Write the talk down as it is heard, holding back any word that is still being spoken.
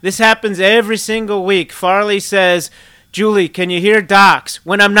This happens every single week. Farley says, Julie, can you hear Docs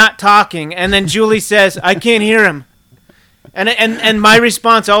when I'm not talking? And then Julie says, I can't hear him. And my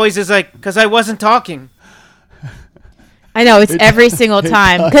response always is like, because I wasn't talking. I know, it's every single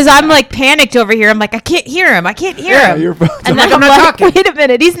time. Because I'm like panicked over here. I'm like, I can't hear him. You're and then I'm not like, talking. wait a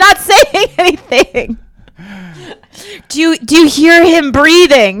minute. He's not saying anything. Do you hear him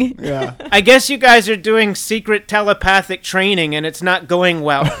breathing? Yeah. I guess you guys are doing secret telepathic training and it's not going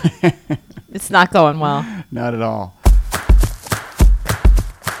well. It's not going well. Not at all.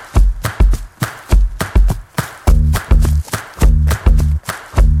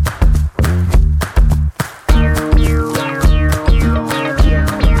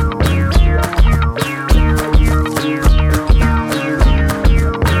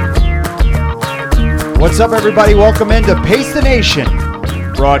 What's up, everybody? Welcome into Pace the Nation,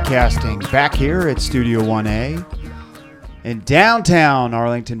 broadcasting back here at Studio 1A in downtown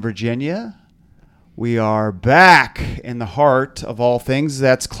Arlington, Virginia. We are back in the heart of all things.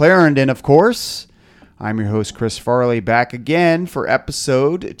 That's Clarendon, of course. I'm your host, Chris Farley, back again for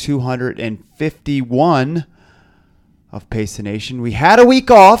episode 251 of Pace the Nation. We had a week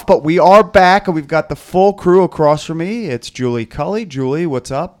off, but we are back, and we've got the full crew across from me. It's Julie Cully. Julie,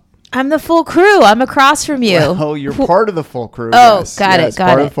 what's up? I'm the full crew. I'm across from you. Oh, you're part of the full crew. Oh, yes. got Yes, it. Got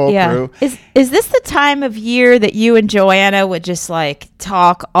part it. of the full crew. Is this the time of year that you and Joanna would just like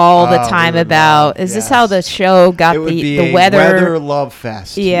talk all the time about? Is this how the show got It would be the a weather love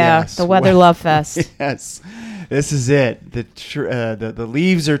fest? Yeah, Yes. the weather love fest. Yes, this is it. The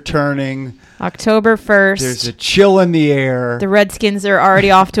leaves are turning. October 1st. There's a chill in the air. The Redskins are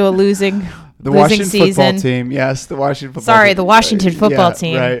already off to a losing Washington season. football team. Yes, the Washington football Sorry, team. the Washington football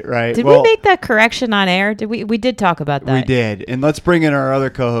team. Right. Did we make that correction on air? We did talk about that. We did. And let's bring in our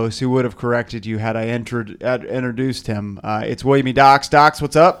other co-host who would have corrected you had I introduced him. It's William E. Docs. Docs,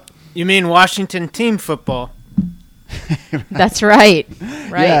 what's up? You mean Washington team football? That's right.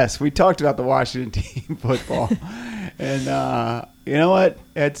 Right. Yes, we talked about the Washington team football. And you know what?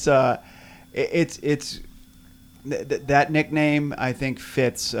 It's that nickname, I think,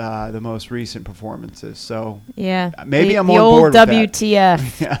 fits the most recent performances. So yeah, maybe I'm the on board old with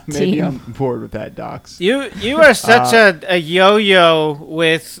WTF that. Yeah, maybe team. I'm on board with that, Docs. You are such a yo-yo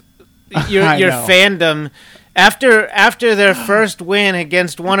with your know. fandom. After their first win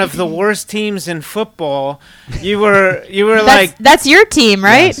against one of the worst teams in football, you were that's your team,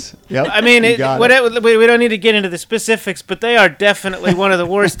 right? Yes. Yep. I mean, we don't need to get into the specifics, but they are definitely one of the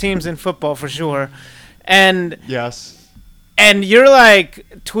worst teams in football for sure. And yes. And you're like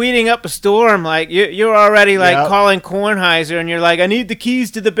tweeting up a storm, like you're already like calling Kornheiser, and you're like, I need the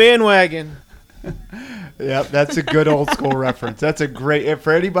keys to the bandwagon. Yep, that's a good old school reference. That's a great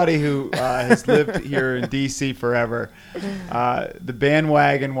for anybody who has lived here in DC forever. The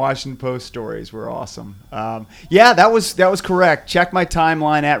bandwagon Washington Post stories were awesome. That was correct. Check my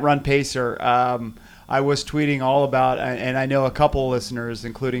timeline at Run Pacer. I was tweeting all about, and I know a couple of listeners,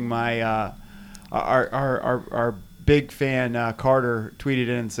 including my our big fan Carter, tweeted in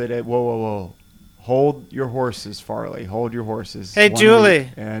and said, "Whoa, hold your horses, Farley. Hold your horses." Hey, Julie, week.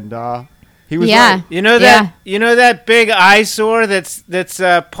 And he was yeah. right. You know that big eyesore that's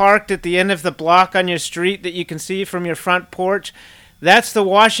parked at the end of the block on your street that you can see from your front porch? That's the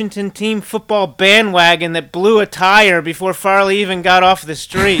Washington team football bandwagon that blew a tire before Farley even got off the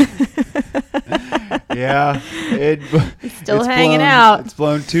street. Yeah, it's still hanging out. It's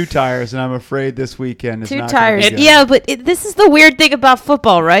blown 2 tires, and I'm afraid this weekend is 2 not tires. gonna be good. Yeah, but this is the weird thing about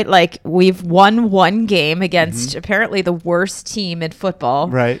football, right? Like we've won 1 game against apparently the worst team in football.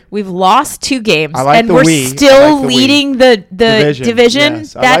 Right. We've lost 2 games, I like and the we're we. still I like the leading the division.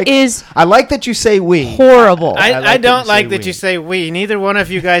 Yes. That is I like that you say we. horrible. I don't like that you say we. Neither one of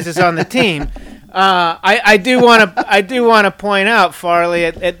you guys is on the team. I do want to point out, Farley,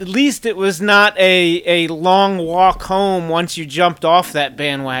 at least it was not a long walk home once you jumped off that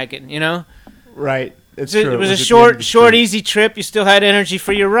bandwagon, you know? Right. It's It true. was a at the end short, of the street. easy trip. You still had energy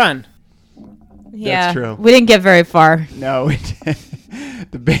for your run. Yeah, That's true. we didn't get very far. No,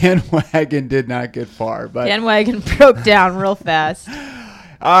 the bandwagon did not get far. But Bandwagon broke down real fast.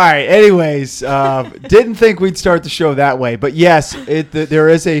 all right. Anyways, didn't think we'd start the show that way, but yes, there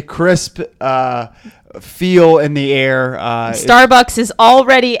is a crisp feel in the air. Starbucks is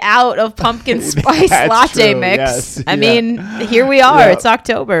already out of pumpkin spice latte true, mix. yes, I yeah. mean, here we are. Yep. It's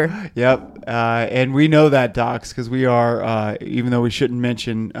October. Yep. And we know that, Docs, because we are, even though we shouldn't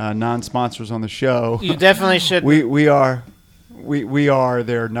mention non-sponsors on the show, You definitely should. we are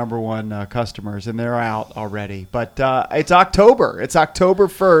their number one customers, and they're out already. But it's October. It's October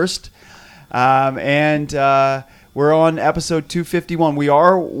 1st, and We're on episode 251.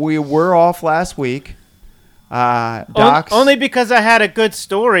 We were off last week. Docs. Only because I had a good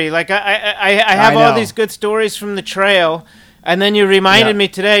story. Like I have all these good stories from the trail, and then you reminded me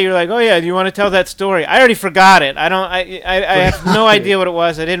today. You're like, oh yeah, do you want to tell that story? I already forgot it. I have no idea what it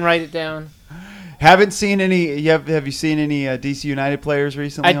was. I didn't write it down. Haven't seen any. Have you seen any DC United players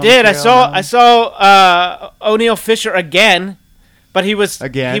recently? I did. I saw O'Neal Fisher again, but he was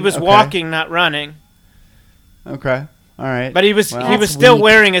walking, not running. Okay. All right. But he was still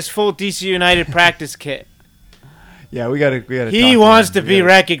wearing his full DC United practice kit. Yeah, we gotta. He wants to be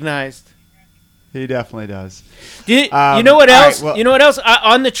recognized. He definitely does. You know what else? You know what else?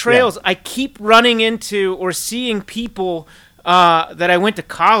 On the trails, I keep running into or seeing people that I went to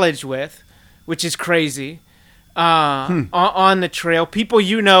college with, which is crazy. On the trail, people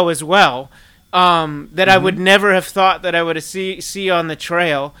you know as well, that I would never have thought that I would see on the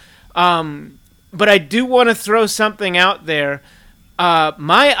trail. But I do want to throw something out there.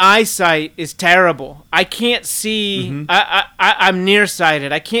 My eyesight is terrible. I can't see. I'm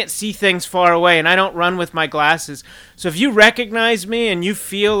nearsighted. I can't see things far away, and I don't run with my glasses. So if you recognize me and you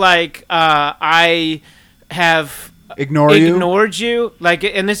feel like I have ignored you, like,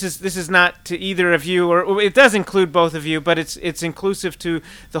 and this is not to either of you, or it does include both of you, but it's inclusive to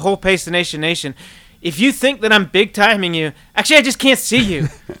the whole Pace the Nation. If you think that I'm big timing you, actually, I just can't see you.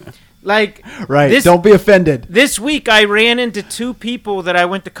 Like, right. Don't be offended. This week I ran into two people that I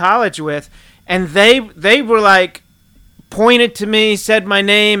went to college with, and they were like pointed to me, said my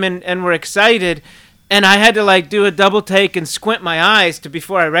name, and were excited, and I had to like do a double take and squint my eyes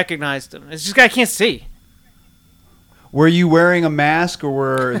before I recognized them. It's just I can't see. Were you wearing a mask, or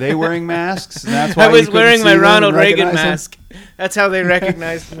were they wearing masks? And that's why I was wearing my Ronald Reagan mask. That's how they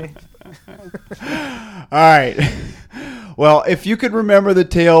recognized me. All right. Well, if you could remember the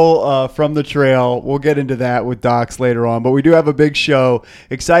tale from the trail, we'll get into that with Docs later on. But we do have a big show.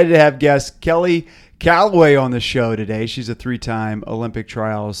 Excited to have guest Kelly Calloway on the show today. She's a 3-time Olympic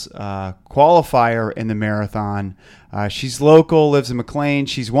trials qualifier in the marathon. She's local, lives in McLean.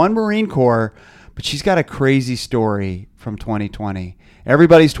 She's won Marine Corps, but she's got a crazy story from 2020.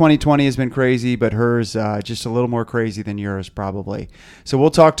 Everybody's 2020 has been crazy, but hers just a little more crazy than yours probably. So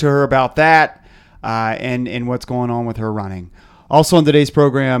we'll talk to her about that. And what's going on with her running. Also on today's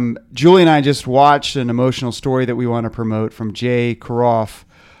program, Julie and I just watched an emotional story that we want to promote from Jay Karoff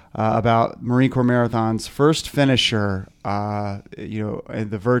about Marine Corps Marathon's first finisher, in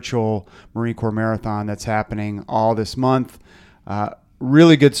the virtual Marine Corps Marathon that's happening all this month.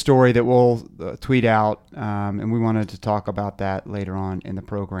 Really good story that we'll tweet out, and we wanted to talk about that later on in the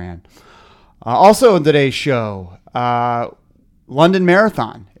program. Also on today's show, London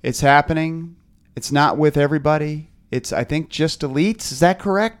Marathon. It's happening. It's not with everybody. It's, I think, just elites. Is that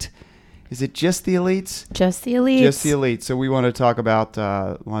correct? Is it just the elites? Just the elites. Just the elites. So we want to talk about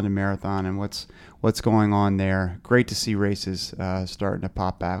London Marathon and what's going on there. Great to see races starting to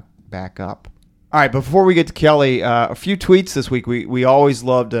pop back up. All right, before we get to Kelly, a few tweets this week. We always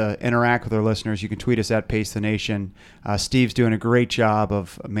love to interact with our listeners. You can tweet us at Pace the Nation. Steve's doing a great job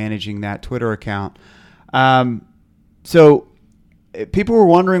of managing that Twitter account. So people were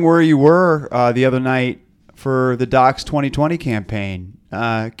wondering where you were the other night for the Docs 2020 campaign.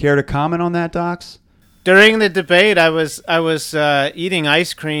 Care to comment on that, Docs? During the debate, I was eating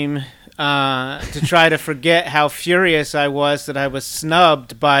ice cream to try to forget how furious I was that I was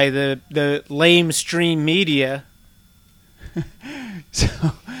snubbed by the lamestream media.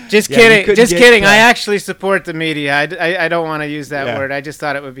 Just kidding. I actually support the media. I don't want to use that word. I just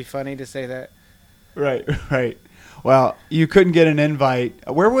thought it would be funny to say that. Right. Well, you couldn't get an invite.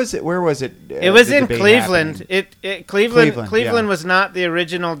 Where was it? It was in Cleveland. Cleveland was not the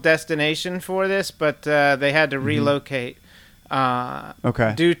original destination for this, but they had to relocate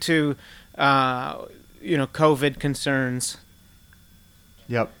due to COVID concerns.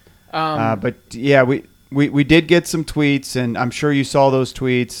 Yep. But yeah, we did get some tweets, and I'm sure you saw those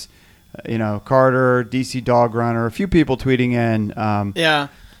tweets. Carter, DC Dog Runner, a few people tweeting in.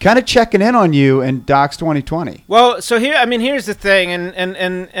 Kind of checking in on you and Docs 2020. Well, so here's the thing,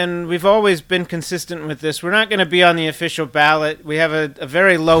 and we've always been consistent with this. We're not going to be on the official ballot. We have a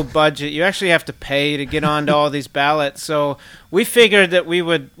very low budget. You actually have to pay to get onto all these ballots. So we figured that we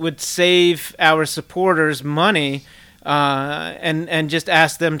would save our supporters money and just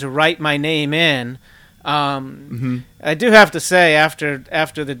ask them to write my name in. I do have to say, after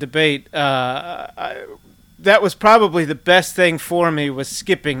the debate, that was probably the best thing for me, was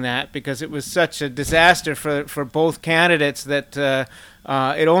skipping that, because it was such a disaster for both candidates that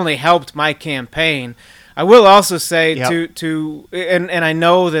it only helped my campaign. I will also say Yep. and I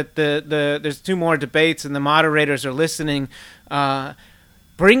know that there's 2 more debates and the moderators are listening.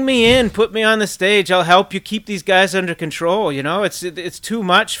 Bring me in, put me on the stage. I'll help you keep these guys under control. You know, it's too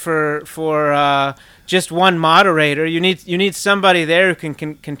much for just one moderator. You need somebody there who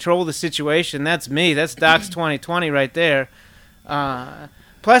can control the situation. That's me. That's Docs 2020 right there.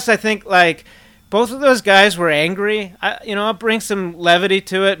 Plus, I think like both of those guys were angry. I'll bring some levity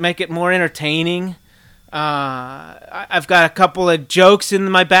to it, make it more entertaining. I've got a couple of jokes in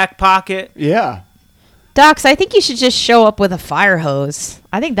my back pocket. Yeah. Docs, I think you should just show up with a fire hose.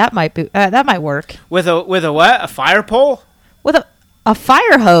 I think that might work. With a what? A fire pole? With a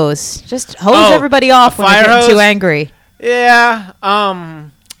fire hose. Just hose everybody off when they're getting too angry. Yeah.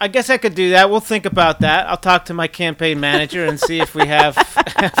 I guess I could do that. We'll think about that. I'll talk to my campaign manager and see if we have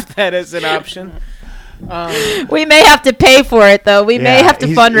that as an option. We may have to pay for it, though. We may have to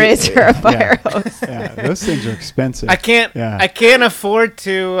fundraise for a fire hose. Yeah, those things are expensive. I can't afford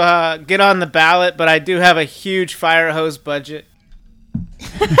to get on the ballot, but I do have a huge fire hose budget.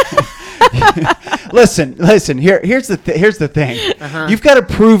 Listen. Here's the thing. Uh-huh. You've got a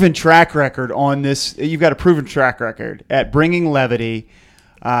proven track record on this. You've got a proven track record at bringing levity.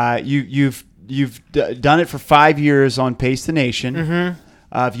 You've done it for 5 years on Pace the Nation. Mm-hmm.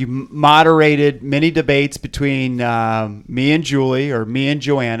 You moderated many debates between me and Julie, or me and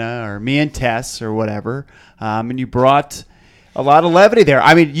Joanna, or me and Tess, or whatever, and you brought a lot of levity there.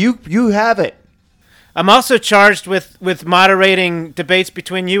 I mean, you have it. I'm also charged with moderating debates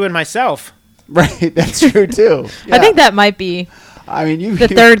between you and myself. Right, that's true too. Yeah. I think that might be. I mean, the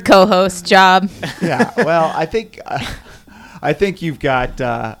third co-host job. Yeah. Well, I think you've got.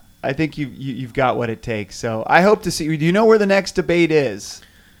 I think you've got what it takes. So I hope to see. Do you know where the next debate is?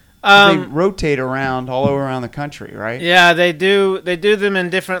 They rotate around all around the country, right? Yeah, they do. They do them in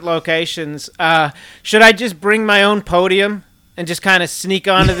different locations. Should I just bring my own podium and just kind of sneak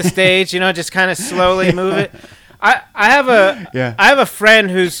onto the stage? Just kind of slowly move it. I have a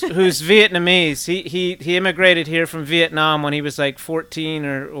friend who's Vietnamese. He immigrated here from Vietnam when he was like 14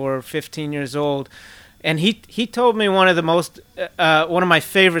 or 15 years old. And he told me one of my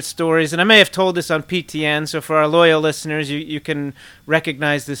favorite stories, and I may have told this on PTN, so for our loyal listeners, you can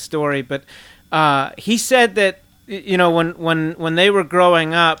recognize this story. But he said that when they were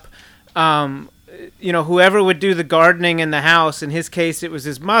growing up, whoever would do the gardening in the house, in his case it was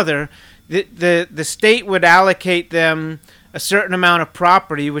his mother, the state would allocate them a certain amount of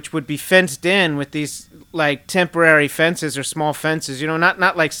property, which would be fenced in with these like temporary fences or small fences,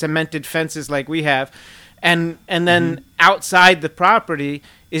 not like cemented fences like we have. And then outside the property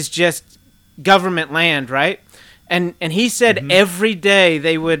is just government land, right? And he said every day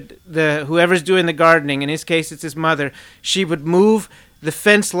whoever's doing the gardening, in his case it's his mother, she would move the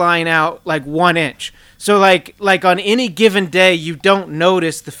fence line out like 1 inch. So like on any given day you don't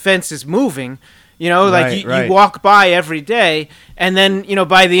notice the fence is moving. You walk by every day, and then,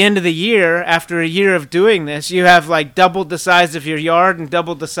 by the end of the year, after a year of doing this, you have like doubled the size of your yard and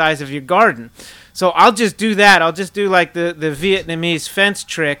doubled the size of your garden. So I'll just do that. I'll just do like the Vietnamese fence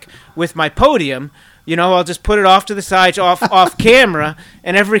trick with my podium. I'll just put it off to the side, off camera,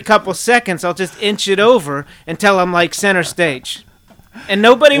 and every couple seconds I'll just inch it over until I'm like center stage. And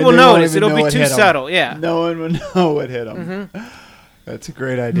nobody will notice. It'll be too subtle. Yeah. No one will know what hit them. Mm-hmm. That's a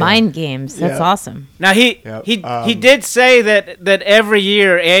great idea. Mind games. That's awesome. Now he did say that every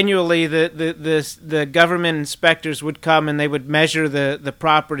year, annually, the government inspectors would come and they would measure the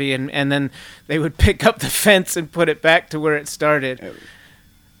property and then they would pick up the fence and put it back to where it started.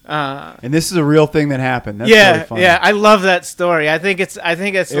 And this is a real thing that happened. That's really funny. Yeah, I love that story. I think it's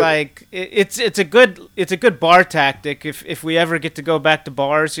a good bar tactic if we ever get to go back to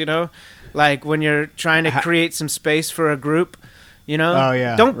bars. Like when you're trying to create some space for a group.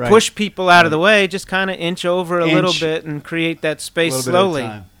 Don't push people out of the way. Just kind of inch over a little bit and create that space slowly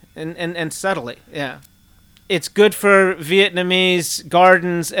and subtly. Yeah, it's good for Vietnamese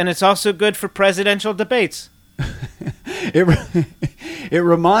gardens, and it's also good for presidential debates. It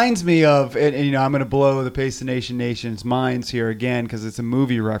reminds me of, and I'm going to blow the Pace the Nation's minds here again because it's a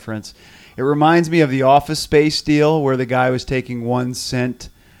movie reference. It reminds me of the Office Space deal where the guy was taking 1 cent.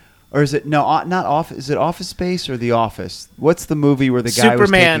 Or is it not Office? Is it Office Space or The Office? What's the movie where the guy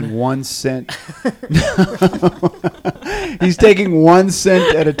was taking 1 cent? He's taking 1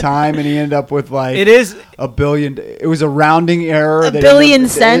 cent at a time, and he ended up with like a billion. It was a rounding error. A billion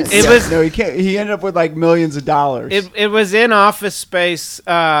cents. No, he can't. He ended up with like millions of dollars. It was in Office Space.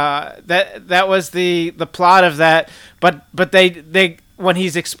 That was the plot of that. But they when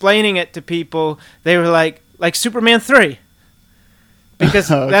he's explaining it to people, they were like Superman 3. because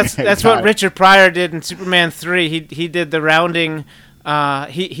that's got what it. Richard Pryor did in Superman 3. He did the rounding.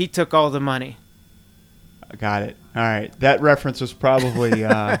 He took all the money. Got it. All right. That reference was probably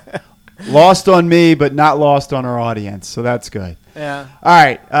lost on me, but not lost on our audience. So that's good. Yeah.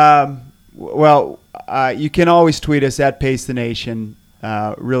 All right. You can always tweet us at Pace the Nation.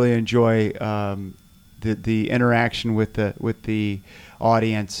 Really enjoy the interaction with the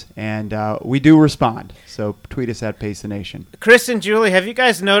audience, and we do respond. So tweet us at Pace the Nation. Chris and Julie, have you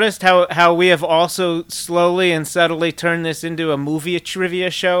guys noticed how we have also slowly and subtly turned this into a movie trivia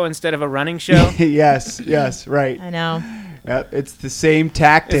show instead of a running show? Yes, right. I know. It's the same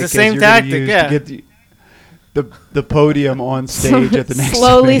tactic. It's the same as you're gonna tactic, use yeah. to get the podium on stage at the next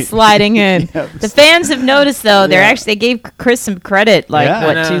Slowly meeting. sliding in. Yep. The fans have noticed, though. Yeah. They gave Chris some credit,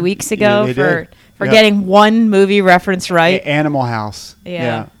 Yeah. 2 weeks ago they for did. getting one movie reference right. Animal House.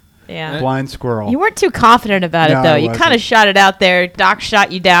 Yeah. Blind Squirrel. You weren't too confident about No, it, though. I You wasn't. kind of shot it out there. Doc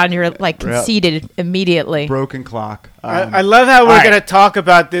shot you down. You're conceded immediately. Broken clock. I love how we're all right. going to talk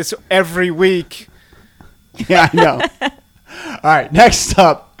about this every week. Yeah, I know. All right, next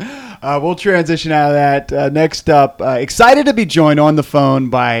up, we'll transition out of that. Next up, excited to be joined on the phone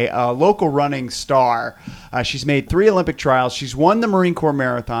by a local running star. She's made 3 Olympic trials. She's won the Marine Corps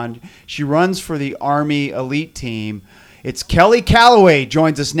Marathon. She runs for the Army Elite Team. It's Kelly Calloway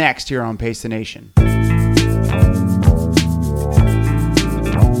joins us next here on Pace the Nation.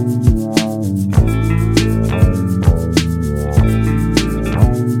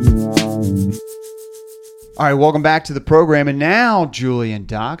 All right, welcome back to the program. And now, Julie and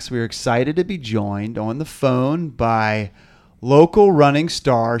Docs, we're excited to be joined on the phone by local running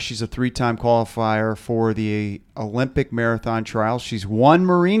star. She's a 3-time qualifier for the Olympic marathon trials. She's won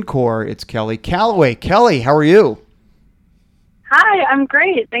Marine Corps. It's Kelly Calloway. Kelly, how are you? Hi, I'm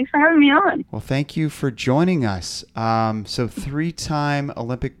great. Thanks for having me on. Well, thank you for joining us. So 3-time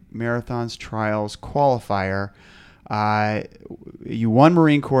Olympic marathons trials qualifier. You won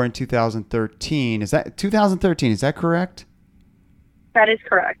Marine Corps in 2013. Is that 2013? Is that correct? That is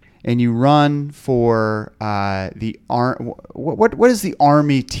correct. And you run for the what is the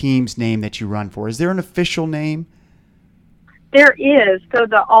Army team's name that you run for? Is there an official name? There is. So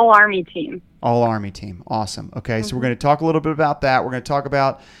the All Army team. All Army team. Awesome. Okay, so we're going to talk a little bit about that. We're going to talk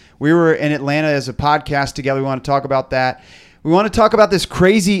about, we were in Atlanta as a podcast together. We want to talk about that. We want to talk about this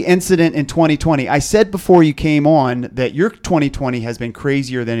crazy incident in 2020. I said before you came on that your 2020 has been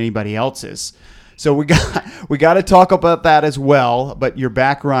crazier than anybody else's. So we got to talk about that as well, but you're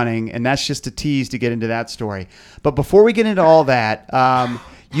back running, and that's just a tease to get into that story. But before we get into all that,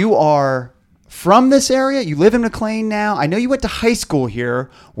 you are from this area? You live in McLean now? I know you went to high school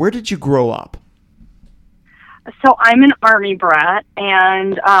here. Where did you grow up? So I'm an Army brat,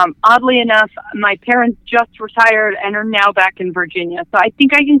 and oddly enough, my parents just retired and are now back in Virginia. So I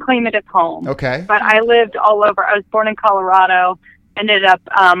think I can claim it as home. Okay. But I lived all over. I was born in Colorado. Ended up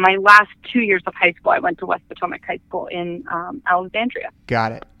my last 2 years of high school, I went to West Potomac High School in Alexandria.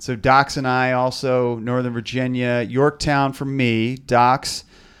 Got it. So Docs and I also, Northern Virginia, Yorktown for me, Docs,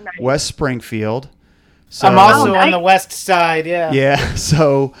 Nice. West Springfield. So, I'm also nice. on the west side, yeah. Yeah,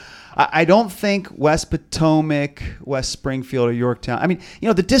 so I don't think West Potomac, West Springfield, or Yorktown. I mean, you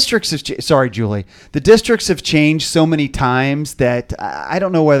know, the districts have sorry, Julie. The districts have changed so many times that I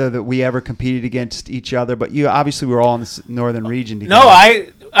don't know whether that we ever competed against each other. But you obviously were all in the northern region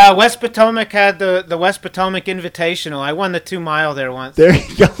together. No, West Potomac had the West Potomac Invitational. I won the 2 mile there once. There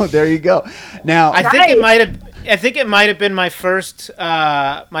you go. There you go. Now I think it might have been my first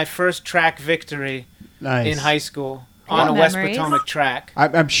track victory nice. in high school on a What West memories? Potomac track.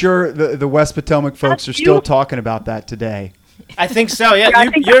 I'm sure the West Potomac folks are still talking about that today. I think so. Yeah, Yeah, I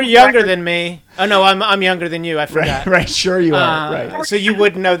think you're that's younger record. than me. Oh no, I'm younger than you. I forgot. Right. Sure you are. Right. So you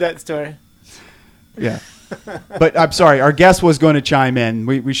wouldn't know that story. Yeah. But I'm sorry. Our guest was going to chime in.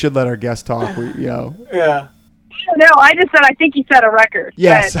 We should let our guest talk. Yeah. No, I just said I think he set a record.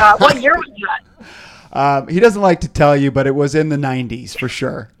 Yes. But, what year was that? He doesn't like to tell you, but it was in the 90s for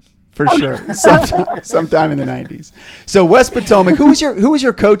sure. For sure. Sometime in the 90s. So West Potomac, who was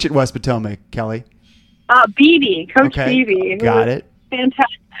your coach at West Potomac, Kelly? Beebe, Coach Okay. Beebe. who Got was it.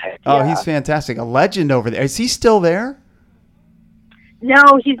 Fantastic. Oh, yeah. he's fantastic. A legend over there. Is he still there? No,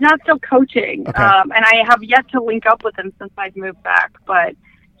 he's not still coaching. Okay. And I have yet to link up with him since I've moved back. But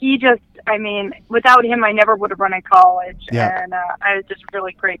he just, I mean, without him, I never would have run in college. Yeah. And I was just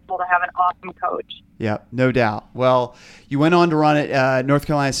really grateful to have an awesome coach. Yeah, no doubt. Well, you went on to run at North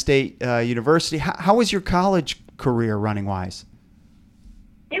Carolina State University. How was your college career running-wise?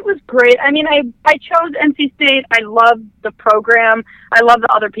 It was great. I mean, I chose NC State. I loved the program. I loved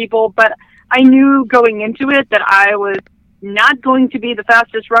the other people. But I knew going into it that I was not going to be the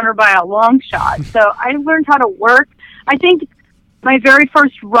fastest runner by a long shot. So I learned how to work. I think my very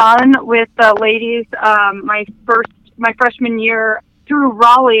first run with the ladies, my freshman year through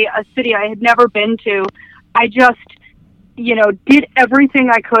Raleigh, a city I had never been to, I just, did everything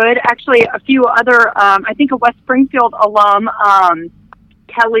I could. Actually, a few other, I think a West Springfield alum,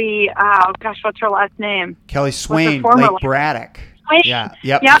 Kelly, what's her last name? Kelly Swain, Lake Braddock. Yeah,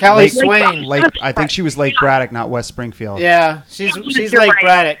 yep. Yeah, Kelly Swain. I think she was Lake Braddock, not West Springfield. Yeah, she's Lake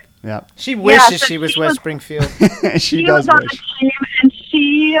Braddock. Yeah. She wishes she was West Springfield. she was on the team, and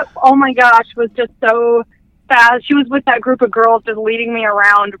she, oh my gosh, was just so fast. She was with that group of girls just leading me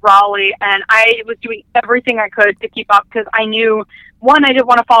around Raleigh, and I was doing everything I could to keep up because I knew, one, I didn't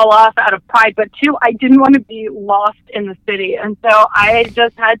want to fall off out of pride, but two, I didn't want to be lost in the city. And so I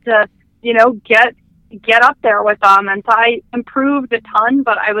just had to, get up there with them. And so I improved a ton,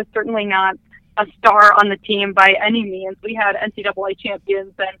 but I was certainly not a star on the team by any means. We had NCAA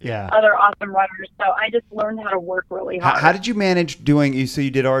champions and other awesome runners. So I just learned how to work really hard. How did you manage doing, so you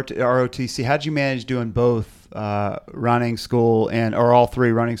did ROTC, how did you manage doing both running school or all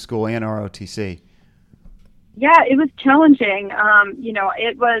three, running school and ROTC? Yeah, it was challenging.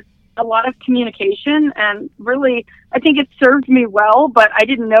 It was a lot of communication, and really, I think it served me well, but I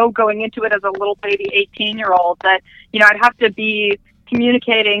didn't know going into it as a little baby 18-year-old that, I'd have to be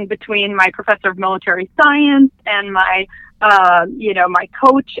communicating between my professor of military science and my, my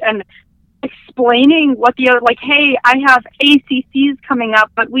coach, and explaining what hey, I have ACCs coming up,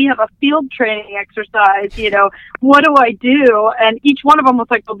 but we have a field training exercise, what do I do? And each one of them was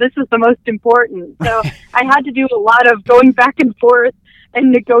like, well, this is the most important. So I had to do a lot of going back and forth and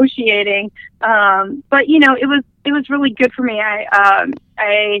negotiating. But, it was really good for me.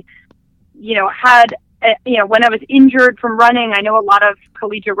 I had, when I was injured from running, I know a lot of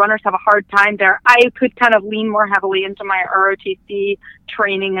collegiate runners have a hard time there. I could kind of lean more heavily into my ROTC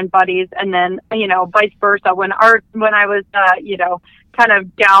training and buddies, and then, vice versa. When I was, kind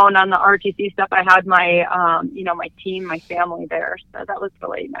of down on the ROTC stuff, I had my, my team, my family there. So that was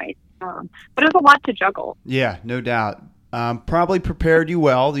really nice. But it was a lot to juggle. Yeah, no doubt. Probably prepared you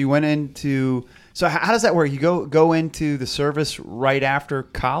well. You went into, so how does that work? You go into the service right after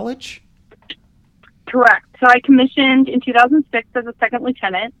college? Correct. So I commissioned in 2006 as a second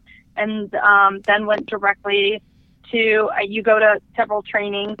lieutenant, and then went directly to, you go to several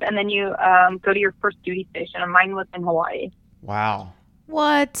trainings, and then you go to your first duty station, and mine was in Hawaii. Wow.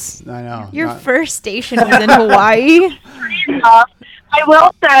 What? I know. Your first station was in Hawaii? I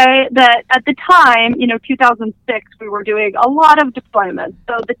will say that at the time, 2006, we were doing a lot of deployments.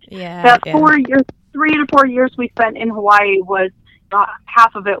 So the 3 to 4 years we spent in Hawaii was,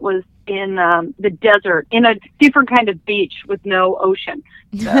 half of it was in the desert, in a different kind of beach with no ocean.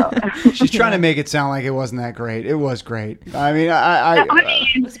 So. She's trying to make it sound like it wasn't that great. It was great. I mean,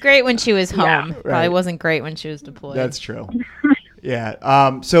 it was great when she was home. Yeah, right. Probably wasn't great when she was deployed. That's true.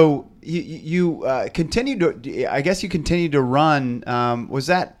 Yeah. So you continued to, I guess you continued to run. Was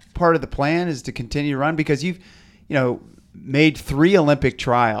that part of the plan, is to continue to run? Because you've, made 3 Olympic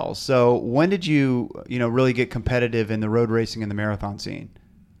trials. So when did you, really get competitive in the road racing and the marathon scene?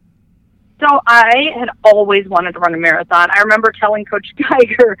 So I had always wanted to run a marathon. I remember telling Coach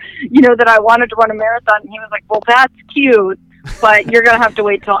Geiger, that I wanted to run a marathon, and he was like, well, that's cute, but you're going to have to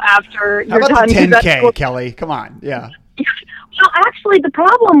wait till after you're done. How about the 10K, Kelly? Come on. Yeah. Well, actually, the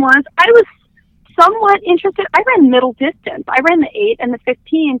problem was I was somewhat interested. I ran middle distance. I ran the 8 and the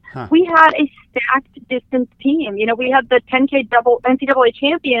 15. Huh. We had a stacked distance team. We had the 10K double NCAA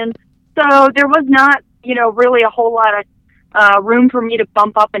champion. So there was not, really a whole lot of room for me to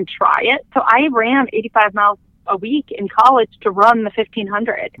bump up and try it. So I ran 85 miles a week in college to run the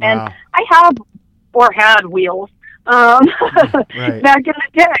 1500. Wow. And I had wheels back in the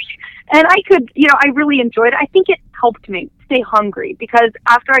day. And I could, I really enjoyed it. I think it helped me stay hungry, because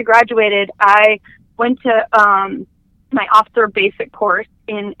after I graduated, I went to my officer basic course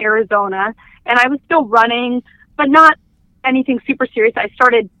in Arizona, and I was still running, but not anything super serious. I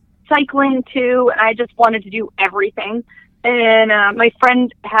started cycling too, and I just wanted to do everything. And my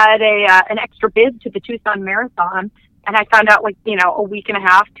friend had an extra bid to the Tucson Marathon, and I found out a week and a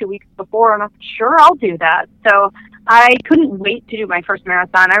half, 2 weeks before, and I was like, sure, I'll do that. So I couldn't wait to do my first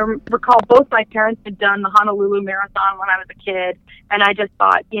marathon. I recall both my parents had done the Honolulu Marathon when I was a kid, and I just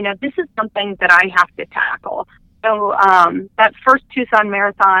thought, this is something that I have to tackle. So that first Tucson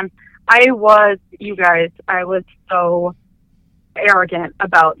Marathon, I was so arrogant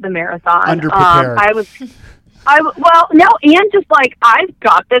about the marathon. Underprepared. And just like, I've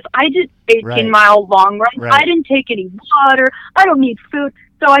got this. I did 18-mile long runs. Right. I didn't take any water. I don't need food.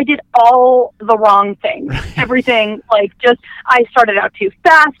 So I did all the wrong things. Everything, like, I started out too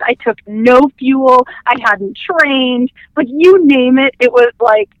fast. I took no fuel. I hadn't trained. Like, you name it, it was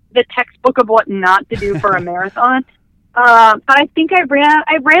like the textbook of what not to do for a marathon. But I think I ran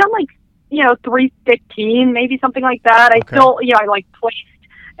like, 3:15, maybe something like that. I still, I like placed.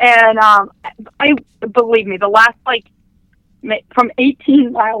 And I believe me, the last, like, from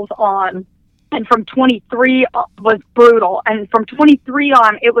 18 miles on, and from 23 was brutal. And from 23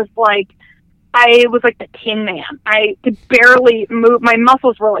 on, it was like, I was like the Tin Man. I could barely move. My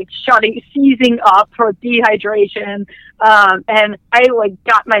muscles were like seizing up for dehydration. And I like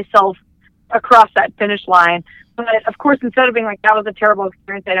got myself across that finish line. But of course, instead of being like, that was a terrible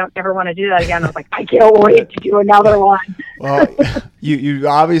experience, I don't ever want to do that again, I was like, I can't wait to do another one. Well, you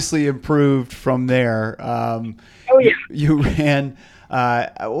obviously improved from there. Oh, yeah. You ran,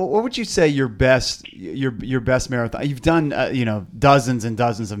 what would you say your best marathon? You've done, dozens and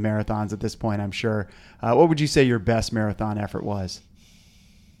dozens of marathons at this point, I'm sure. What would you say your best marathon effort was?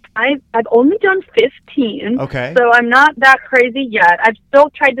 I've only done 15. Okay. So I'm not that crazy yet. I've still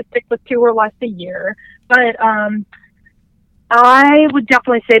tried to stick with 2 or less a year. But I would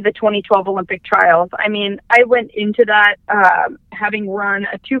definitely say the 2012 Olympic trials. I mean, I went into that having run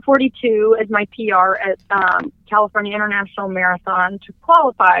a 2:42 as my PR at California International Marathon to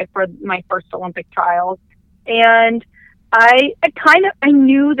qualify for my first Olympic trials. And I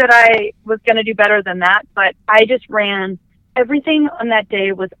knew that I was going to do better than that, but I just ran. Everything on that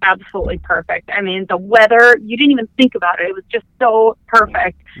day was absolutely perfect. I mean, the weather, you didn't even think about it. It was just so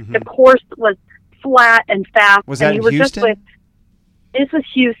perfect. Mm-hmm. The course was flat and fast. Was that in Houston? This was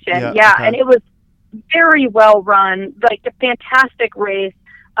Houston, yeah. Okay. And it was very well run, like a fantastic race.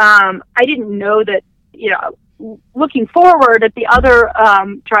 I didn't know that, looking forward at the other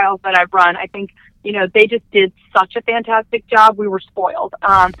trials that I've run, I think, they just did such a fantastic job. We were spoiled.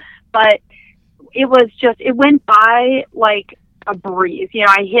 But it went by like a breeze.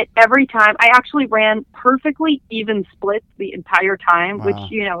 I hit every time. I actually ran perfectly even splits the entire time, wow.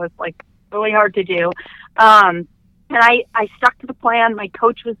 Which, is like really hard to do. And I stuck to the plan. My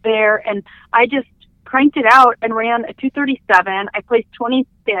coach was there, and I just cranked it out and ran a 2:37. I placed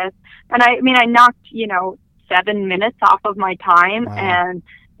 25th, and I knocked 7 minutes off of my time, wow. And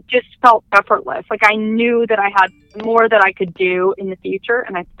just felt effortless. Like I knew that I had more that I could do in the future,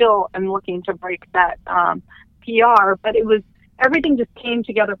 and I still am looking to break that PR. But everything just came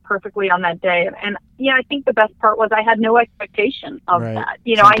together perfectly on that day. And yeah, I think the best part was I had no expectation of right. that.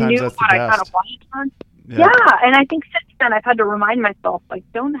 Sometimes I knew what I kind of wanted on. Yeah, and I think since then I've had to remind myself, like,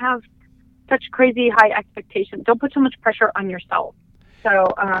 don't have such crazy high expectations. Don't put so much pressure on yourself.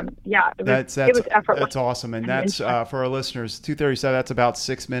 So, it was effortless. That's awesome. And that's, for our listeners, 2:37, that's about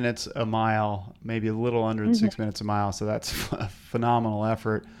 6 minutes a mile, maybe a little under mm-hmm. 6 minutes a mile. So that's a phenomenal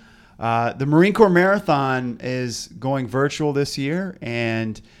effort. The Marine Corps Marathon is going virtual this year,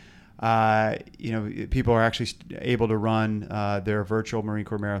 and people are actually able to run their virtual Marine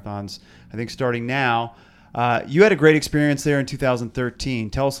Corps marathons, I think, starting now. You had a great experience there in 2013.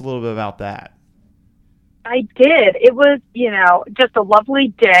 Tell us a little bit about that. I did. It was, just a lovely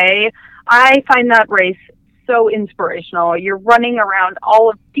day. I find that race so inspirational. You're running around all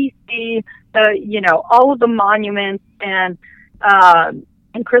of DC, all of the monuments, and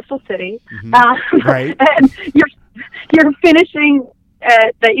in Crystal City. Mm-hmm. Right. And you're finishing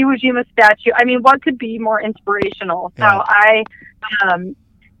at the Iwo Jima statue. I mean, what could be more inspirational? Yeah. So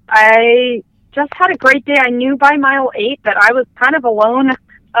I just had a great day. I knew by mile 8 that I was kind of alone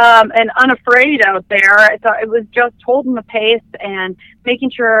and unafraid out there. I thought it was just holding the pace and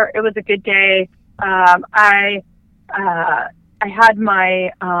making sure it was a good day. I had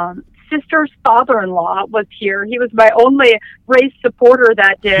my sister's father-in-law was here. He was my only race supporter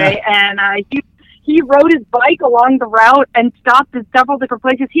that day, and he rode his bike along the route and stopped at several different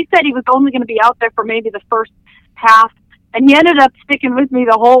places. He said he was only going to be out there for maybe the first half, and he ended up sticking with me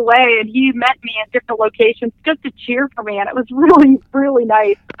the whole way, and he met me at different locations just to cheer for me, and it was really, really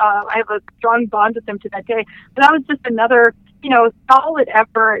nice. I have a strong bond with him to that day. But that was just another, solid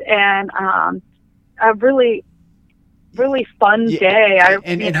effort and a really, really fun day.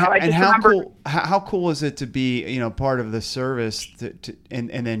 How cool is it to be, part of the service and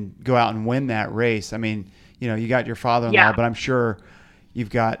then go out and win that race? I mean, you got your father-in-law, but I'm sure you've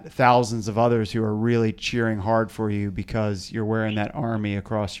got thousands of others who are really cheering hard for you because you're wearing that Army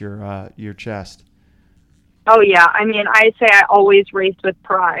across your chest. Oh yeah. I mean, I say I always race with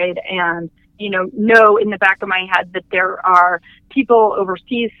pride and, know in the back of my head that there are people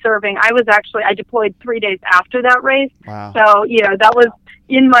overseas serving. I deployed 3 days after that race. Wow. So, that was,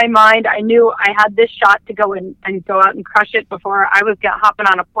 in my mind, I knew I had this shot to go in and go out and crush it before I was hopping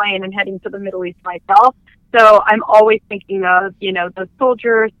on a plane and heading to the Middle East myself. So I'm always thinking of, the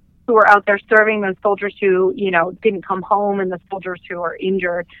soldiers who are out there serving, those soldiers who, didn't come home, and the soldiers who are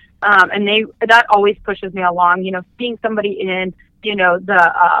injured. And that always pushes me along, seeing somebody in, on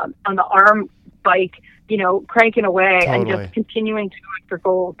the arm bike, cranking away and just continuing to go after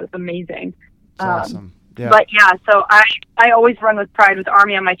goals is amazing. Awesome. Yeah. But yeah, so I always run with pride with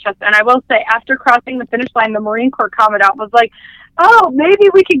Army on my chest. And I will say, after crossing the finish line, the Marine Corps Commandant was like, oh, maybe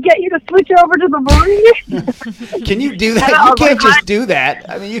we could get you to switch over to the Marine. Can you do that? You can't just do that.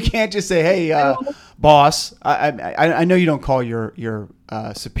 I mean, you can't just say, hey, boss. I know you don't call your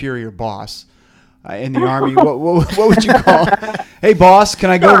superior boss in the Army. What would you call? Hey, boss, can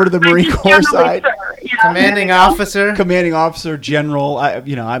I go over to the Marine Corps side? Commanding officer, general.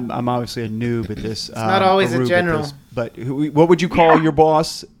 I'm obviously a noob at this. It's not always a general. But what would you call your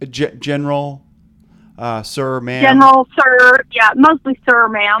boss? General, sir, ma'am? General, sir. Yeah, mostly sir,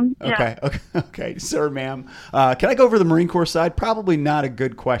 ma'am. Yeah. Okay, sir, ma'am. Can I go over to the Marine Corps side? Probably not a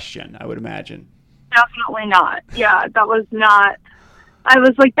good question, I would imagine. Definitely not. Yeah, that was not. I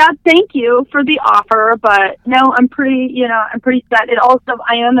was like, thank you for the offer, but no, I'm pretty set. It also,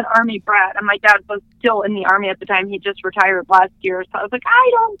 I am an Army brat, and my dad was still in the Army at the time. He just retired last year, so I was like, I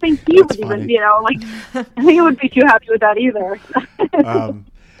don't think he would even, I think he would be too happy with that either. All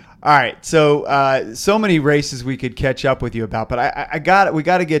right, so many races we could catch up with you about, but we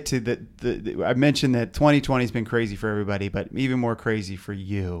got to get to the. I mentioned that 2020 has been crazy for everybody, but even more crazy for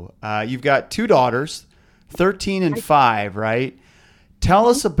you. You've got two daughters, 13 and 5, right? Tell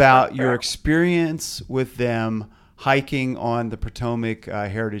us about your experience with them hiking on the Potomac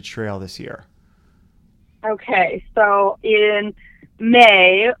Heritage Trail this year. Okay, so in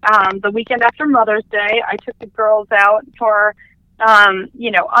May, the weekend after Mother's Day, I took the girls out for, on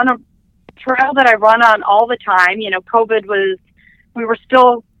a trail that I run on all the time. We were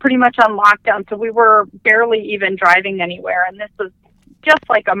still pretty much on lockdown, so we were barely even driving anywhere, and this was just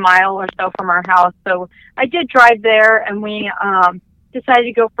like a mile or so from our house. So I did drive there, and we decided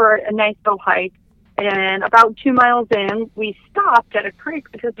to go for a nice little hike. And about 2 miles in, we stopped at a creek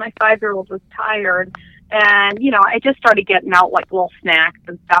because my 5-year-old was tired. And, I just started getting out like little snacks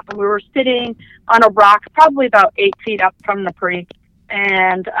and stuff. And we were sitting on a rock, probably about 8 feet up from the creek.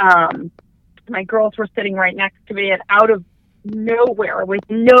 And my girls were sitting right next to me. And out of nowhere, with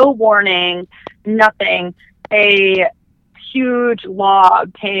no warning, nothing, a huge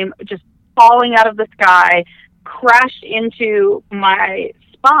log came just falling out of the sky, crashed into my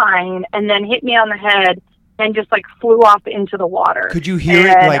spine, and then hit me on the head and just flew off into the water. Could you hear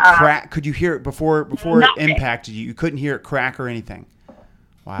it crack? Could you hear it before it impacted you? You couldn't hear it crack or anything?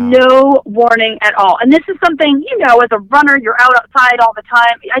 Wow. No warning at all. And this is something, as a runner, you're out outside all the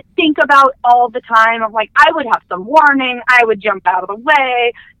time. I think about all the time. I'm like, I would have some warning. I would jump out of the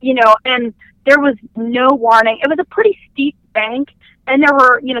way, and there was no warning. It was a pretty steep bank. And there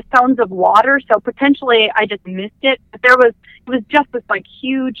were, sounds of water, so potentially I just missed it. But it was just this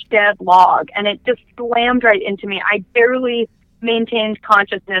huge dead log, and it just slammed right into me. I barely maintained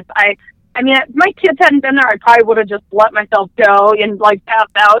consciousness. I mean, if my kids hadn't been there, I probably would have just let myself go and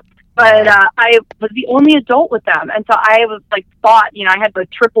passed out. But I was the only adult with them, and so I was thought, I had the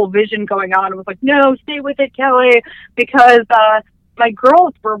triple vision going on. I was like, no, stay with it, Kelly, because my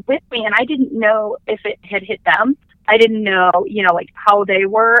girls were with me, and I didn't know if it had hit them. I didn't know, how they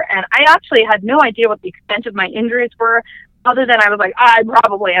were. And I actually had no idea what the extent of my injuries were, other than I was like, I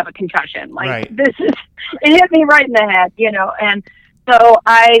probably have a concussion. It hit me right in the head, And so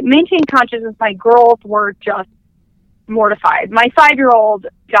I maintained consciousness. My girls were just mortified. My 5-year-old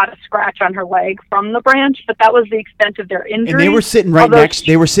got a scratch on her leg from the branch, but that was the extent of their injury. And they were sitting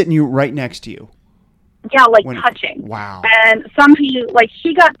they were sitting right next to you. Yeah, touching. Wow. And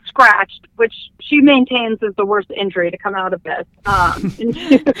she got scratched, which she maintains is the worst injury to come out of this. And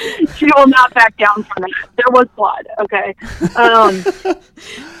she will not back down from it. There was blood, okay?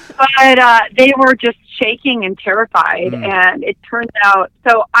 But they were just shaking and terrified, and it turns out,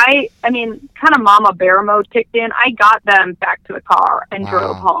 so I mean, kind of mama bear mode kicked in. I got them back to the car and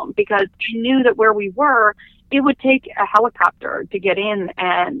drove home because I knew that where we were, it would take a helicopter to get in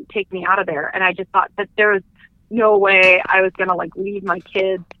and take me out of there. And I just thought that there was no way I was going to leave my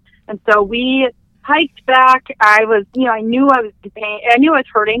kids. And so we hiked back. I was, I knew I was in pain. I knew I was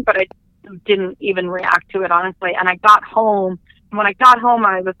hurting, but I didn't even react to it, honestly. And I got home. And when I got home,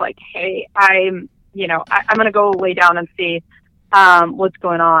 I was like, hey, I'm going to go lay down and see what's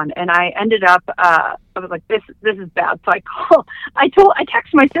going on. And I ended up, I was like, this is bad. So I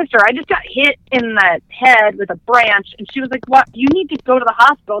texted my sister, I just got hit in the head with a branch. And she was like, what, you need to go to the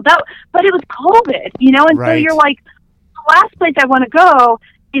hospital. But it was COVID, you know? And so you're like, the last place I want to go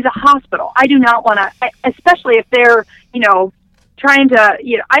is a hospital. I do not want to, especially if they're, you know, trying to,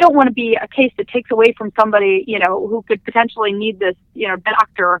 you know, I don't want to be a case that takes away from somebody, you know, who could potentially need this, you know,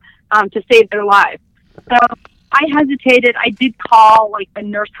 doctor to save their life. So I hesitated. I did call like the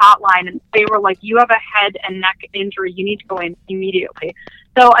nurse hotline, and they were like, you have a head and neck injury. You need to go in immediately.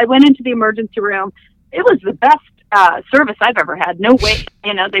 So I went into the emergency room. It was the best service I've ever had. No wait.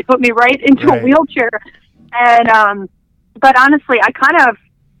 You know, they put me right into a wheelchair. And, but honestly, I kind of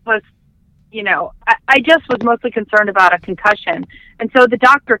was, you know, I just was mostly concerned about a concussion. And so the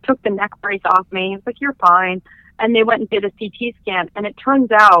doctor took the neck brace off me. He's like, you're fine. And they went and did a CT scan. And it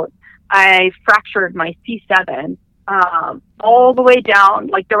turns out I fractured my C7 all the way down.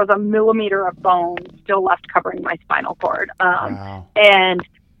 Like there was a millimeter of bone still left covering my spinal cord. Wow. And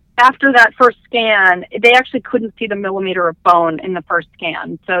after that first scan, they actually couldn't see the millimeter of bone in the first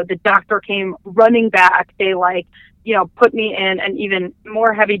scan. So the doctor came running back. They like, you know, put me in an even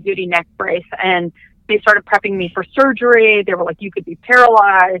more heavy duty neck brace, and they started prepping me for surgery. They were like, you could be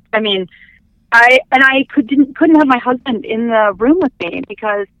paralyzed. I mean, I couldn't have my husband in the room with me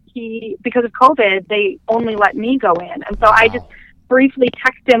because of COVID, they only let me go in. And so I just briefly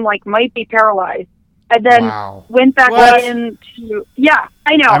texted him, like, might be paralyzed. And then went back in to,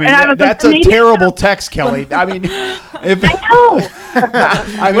 I know. I mean, and I was that's like, a terrible text, Kelly. I mean, I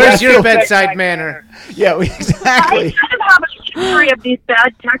know. Where's your bedside manner? Yeah, exactly. I kind of have a history of these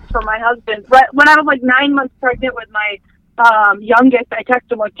bad texts from my husband. Right when I was like 9 months pregnant with my youngest, I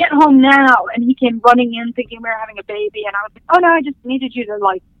texted him like, get home now. And he came running in thinking we were having a baby. And I was like, oh no, I just needed you to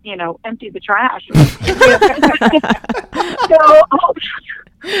like, you know, empty the trash. So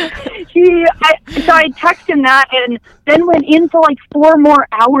I texted him that, and then went in for like 4 more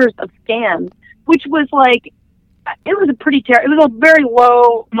hours of scans, which was like, it was it was a very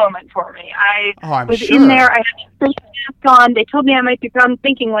low moment for me. I was in there, I had a face mask on, they told me I might be done,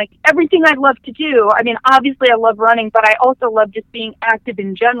 thinking like everything I'd love to do. I mean, obviously I love running, but I also love just being active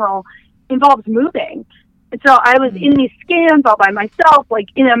in general, involves moving. And so I was in these scans all by myself, like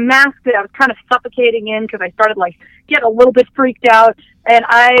in a mask that I was kind of suffocating in because I started like getting a little bit freaked out. And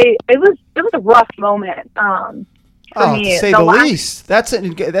it was a rough moment for me. To say the least. That's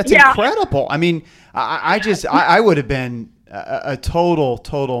incredible. I mean, I would have been a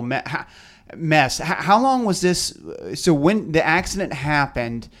total mess. How long was this? So when the accident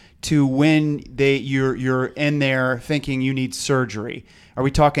happened to when you're in there thinking you need surgery, are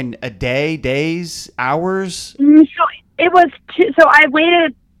we talking a day, days, hours? So it was. So I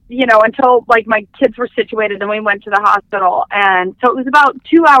waited, you know, until like my kids were situated, then we went to the hospital. And so it was about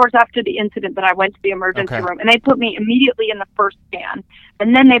 2 hours after the incident that I went to the emergency room, and they put me immediately in the first scan.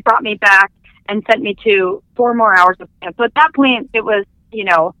 And then they brought me back and sent me to 4 more hours of scan. So at that point it was, you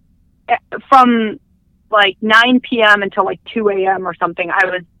know, from like 9 p.m. until like 2 a.m. or something, I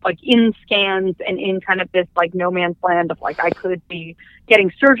was like in scans and in kind of this like no man's land of like, I could be getting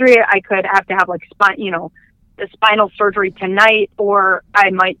surgery. I could have to have like the spinal surgery tonight, or I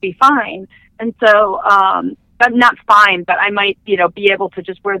might be fine. And so, I'm not fine, but I might, you know, be able to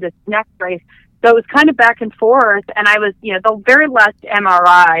just wear this neck brace. So it was kind of back and forth. And I was, you know, the very last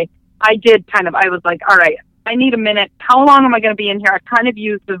MRI, I was like, all right, I need a minute. How long am I going to be in here? I kind of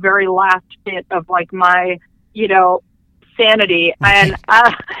used the very last bit of like my, you know, sanity, and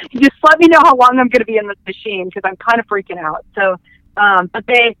just let me know how long I'm going to be in this machine because I'm kind of freaking out. So,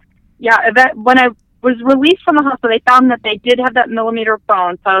 but when I was released from the hospital, they found that they did have that millimeter of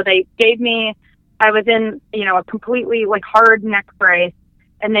bone. So they gave me, I was in, you know, a completely like hard neck brace,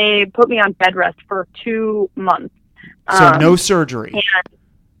 and they put me on bed rest for 2 months. So no surgery.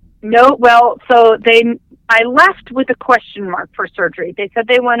 I left with a question mark for surgery. They said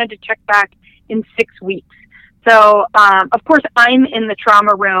they wanted to check back in 6 weeks. So, of course, I'm in the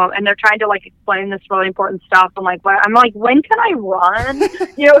trauma room, and they're trying to like explain this really important stuff. I'm like, when can I run?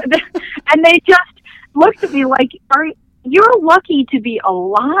 You know, and they just looked at me like, you're lucky to be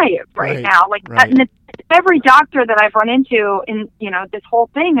alive right now. Like, and every doctor that I've run into in, you know, this whole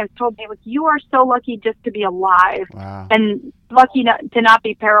thing has told me, like, you are so lucky just to be alive and lucky to not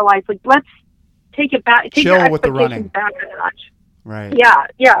be paralyzed. Like, let's take it back. Take chill with the running. Back a notch. Right.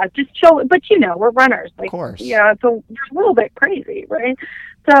 Yeah, just chill. But you know, we're runners. Like, of course. Yeah, so you're a little bit crazy, right?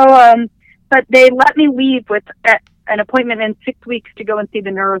 So, but they let me leave with an appointment in 6 weeks to go and see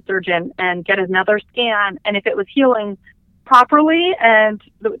the neurosurgeon and get another scan. And if it was healing, properly and,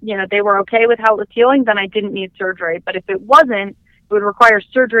 they were okay with how it was healing, then I didn't need surgery. But if it wasn't, it would require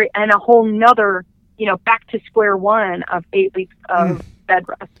surgery and a whole nother, back to square one of 8 weeks of bed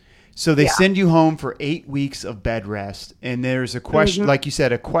rest. So they send you home for 8 weeks of bed rest, and there's a question, like you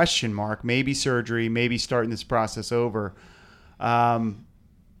said, a question mark, maybe surgery, maybe starting this process over. How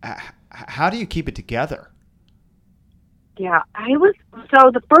do you keep it together? Yeah,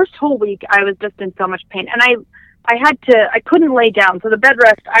 so the first whole week I was just in so much pain, and I couldn't lay down. So the bed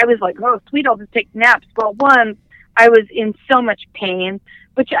rest, I was like, oh, sweet, I'll just take naps. Well, one, I was in so much pain,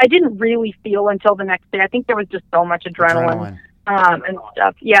 which I didn't really feel until the next day. I think there was just so much adrenaline. And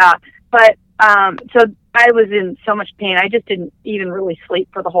stuff. Yeah. But, so I was in so much pain. I just didn't even really sleep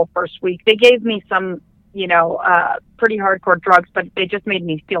for the whole first week. They gave me some, pretty hardcore drugs, but they just made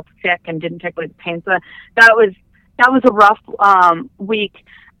me feel sick and didn't take away the pain. So that was a rough, week.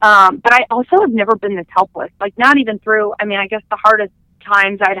 But I also have never been this helpless, like not even through, I guess the hardest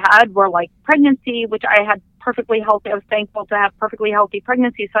times I'd had were like pregnancy, which I had perfectly healthy. I was thankful to have perfectly healthy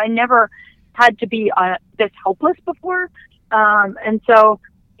pregnancy. So I never had to be this helpless before. And so,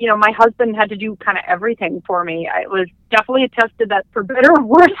 my husband had to do kind of everything for me. I was definitely a test of that for better or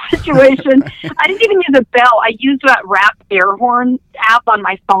worse situation. I didn't even use a bell. I used that Rap air horn app on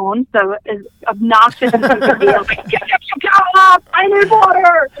my phone. So as obnoxious as it could be, I was like, get up, I need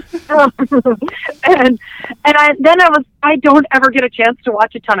water. I don't ever get a chance to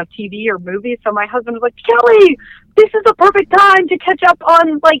watch a ton of TV or movies. So my husband was like, Kelly, this is the perfect time to catch up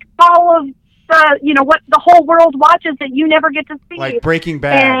on like all of what the whole world watches that you never get to see. Like Breaking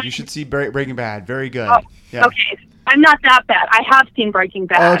Bad. And you should see Breaking Bad. Very good. Oh, yeah. Okay. I'm not that bad. I have seen Breaking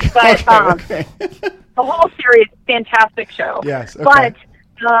Bad. Okay, but okay. The whole series, fantastic show. Yes. Okay. But,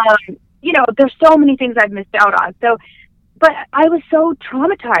 there's so many things I've missed out on. So, but I was so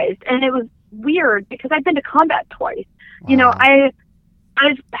traumatized, and it was weird because I've been to combat twice. Wow.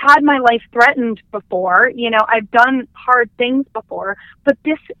 I've had my life threatened before. I've done hard things before, but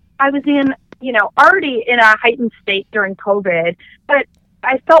I was in, already in a heightened state during COVID, but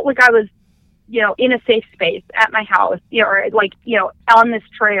I felt like I was, in a safe space at my house, or like, on this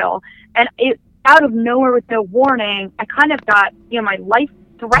trail. And out of nowhere with no warning, I kind of got, my life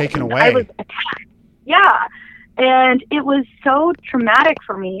threatened. Taken away. I was attacked. Yeah. And it was so traumatic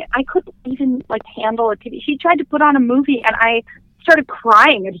for me. I couldn't even like handle a TV. He tried to put on a movie and I started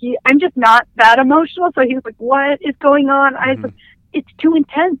crying, and I'm just not that emotional. So he was like, what is going on? I was like, it's too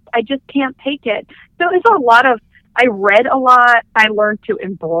intense. I just can't take it. So it's I read a lot. I learned to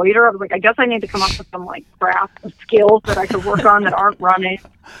embroider. I was like, I guess I need to come up with some like craft skills that I could work on that aren't running.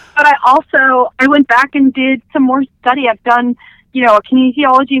 But I went back and did some more study. I've done, a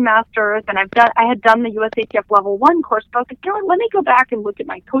kinesiology master's, and I had done the USATF level 1 course. But I was like, let me go back and look at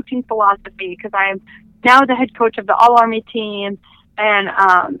my coaching philosophy, because I am now the head coach of the All Army team, and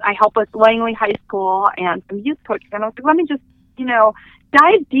I help with Langley High School and some youth coaches. And I was like, let me just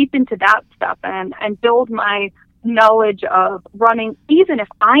dive deep into that stuff and build my knowledge of running, even if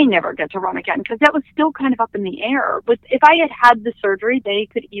I never get to run again, because that was still kind of up in the air. But if I had the surgery, they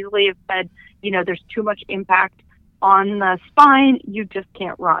could easily have said, there's too much impact on the spine, you just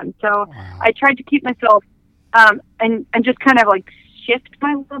can't run. So wow. I tried to keep myself and just kind of like shift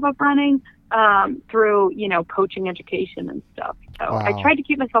my love of running through, coaching education and stuff. So wow. I tried to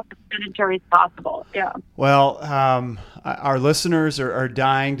keep myself as sedentary as possible. Yeah. Well, our listeners are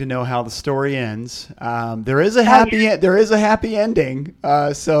dying to know how the story ends. There is a happy ending.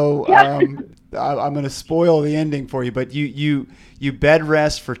 So yeah. I'm going to spoil the ending for you, but you bed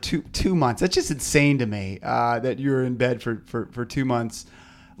rest for two months. That's just insane to me, that you're in bed for 2 months,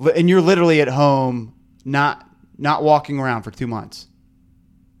 and you're literally at home, not walking around for 2 months.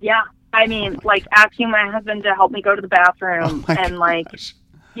 Yeah. I mean, like asking my husband to help me go to the bathroom and like,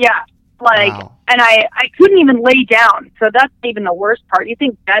 yeah, like, wow. And I couldn't even lay down. So that's even the worst part. You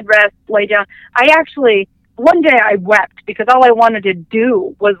think bed rest, lay down. One day I wept because all I wanted to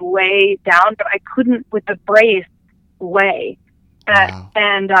do was lay down, but I couldn't with the brace lay. Wow.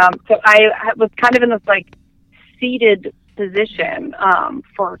 So I was kind of in this like seated position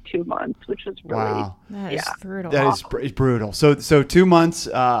for 2 months, which was really wow. That is brutal. That is brutal. So 2 months,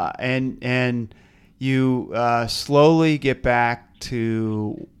 and you slowly get back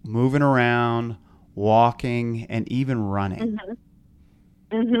to moving around, walking, and even running.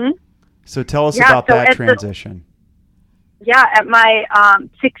 Mm-hmm. Mm-hmm. So tell us about that transition. At my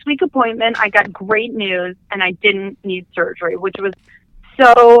 6-week appointment, I got great news, and I didn't need surgery, which was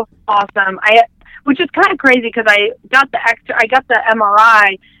so awesome. Which is kind of crazy because I got the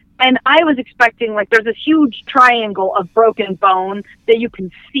MRI, and I was expecting like there's this huge triangle of broken bone that you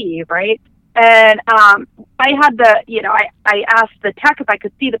can see, right? And I had I asked the tech if I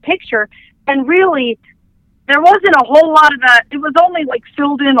could see the picture, and really, there wasn't a whole lot of that. It was only like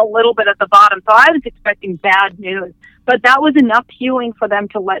filled in a little bit at the bottom, so I was expecting bad news. But that was enough healing for them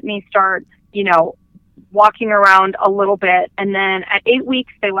to let me start, walking around a little bit. And then at 8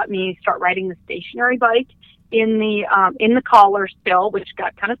 weeks, they let me start riding the stationary bike in the collar still, which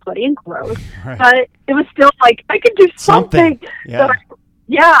got kind of sweaty and gross. Right. But it was still like I could do something.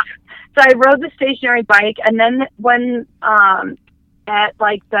 Yeah. So I rode the stationary bike, and then when at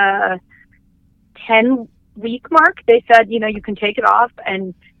like the 10-week mark, they said, you can take it off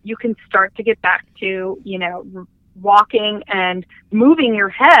and you can start to get back to, walking and moving your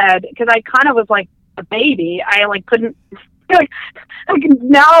head, because I kind of was like a baby. I couldn't I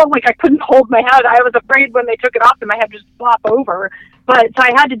couldn't hold my head. I was afraid when they took it off that my head would just flop over. But so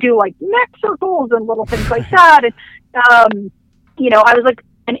I had to do like neck circles and little things like that. And I was like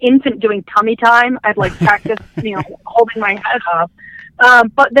an infant doing tummy time. I'd like practice, holding my head up.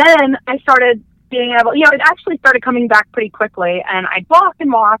 But then I started being able, it actually started coming back pretty quickly, and I'd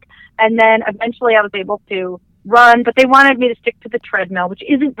walk, and then eventually I was able to run, but they wanted me to stick to the treadmill, which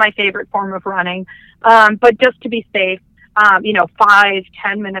isn't my favorite form of running, but just to be safe, 5-10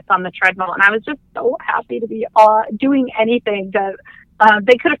 minutes on the treadmill. And I was just so happy to be doing anything that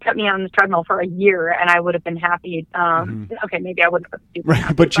they could have kept me on the treadmill for a year and I would have been happy. Okay, maybe I wouldn't have been right,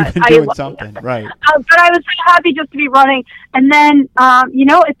 happy, but you've been doing something, right? But I was so happy just to be running. And then,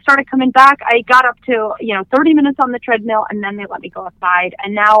 it started coming back. I got up to, 30 minutes on the treadmill, and then they let me go outside.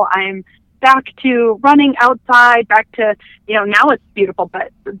 And now I'm back to running outside, back to, now it's beautiful,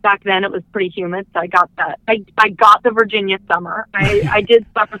 but back then it was pretty humid. So I got that. I got the Virginia summer. I did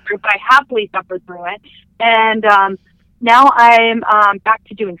suffer through it, but I happily suffered through it. And now I'm back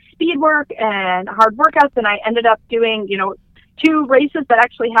to doing speed work and hard workouts. And I ended up doing, 2 races that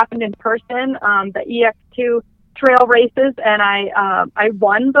actually happened in person, the EX2 trail races. And I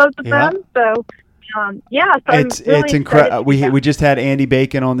won both of them. So so it's incredible. We just had Andy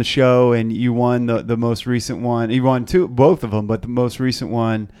Bacon on the show, and you won the most recent one. You won both of them, but the most recent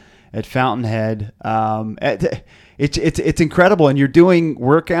one at Fountainhead. It's incredible, and you're doing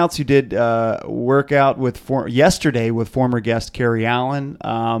workouts. You did workout yesterday with former guest Carrie Allen.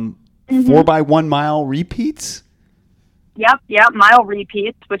 4x1 mile repeats. Yep, mile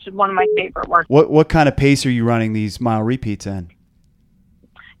repeats, which is one of my favorite workouts. What kind of pace are you running these mile repeats in?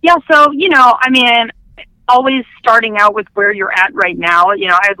 Yeah, so, always starting out with where you're at right now.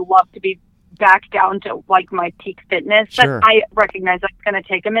 I'd love to be back down to, like, my peak fitness. Sure. But I recognize that's going to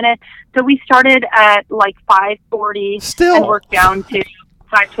take a minute. So we started at, like, 5:40 and worked down to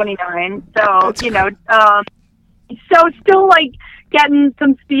 5:29. So, so still, like, getting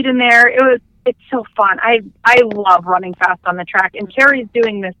some speed in there. It's so fun. I love running fast on the track. And Carrie's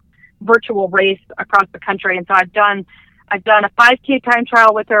doing this virtual race across the country, and so I've done a 5K time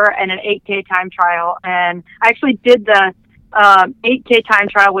trial with her and an 8K time trial. And I actually did the 8K time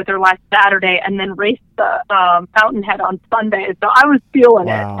trial with her last Saturday and then raced the Fountainhead on Sunday. So I was feeling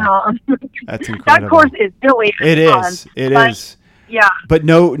it. That's incredible. That course is really fun. It is. Yeah. But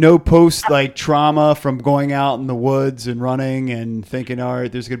no post like trauma from going out in the woods and running and thinking, all right,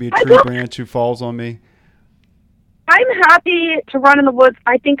 there's going to be a tree branch who falls on me. I'm happy to run in the woods.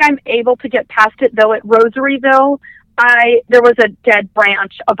 I think I'm able to get past it, though. At Rosaryville, there was a dead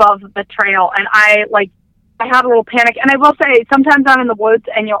branch above the trail, and I had a little panic. And I will say, sometimes I'm in the woods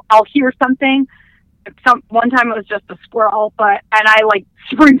and I'll hear something. One time it was just a squirrel, and I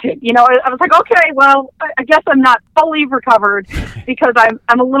sprinted. I was like, okay, well, I guess I'm not fully recovered because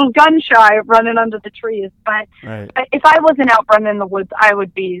I'm a little gun shy running under the trees. But if I wasn't out running in the woods, I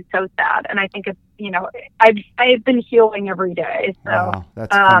would be so sad. And I think it's I've been healing every day. So wow,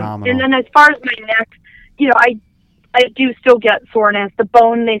 that's phenomenal. And then as far as my neck, I do still get soreness. The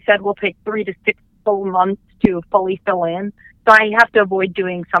bone, they said, will take 3 to 6 full months to fully fill in. So I have to avoid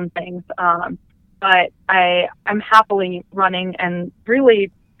doing some things. But I'm happily running, and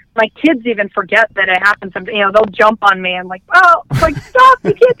really, my kids even forget that it happens. They'll jump on me and stop,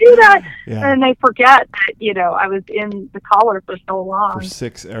 you can't do that. Yeah. And they forget that, I was in the collar for so long. For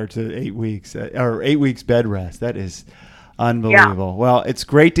 6 or to 8 weeks, or 8 weeks bed rest. That is unbelievable. Yeah. Well, it's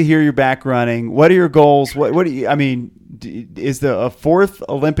great to hear you're back running. What are your goals? What do you, is a 4th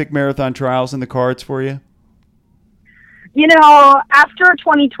Olympic marathon trials in the cards for you? After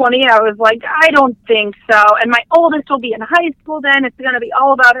 2020, I was like, I don't think so. And my oldest will be in high school then. It's going to be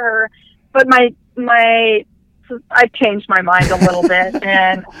all about her. But I've changed my mind a little bit.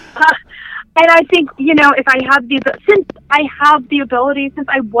 And I think, if since I have the ability, since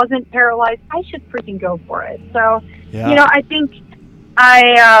I wasn't paralyzed, I should freaking go for it. So, I think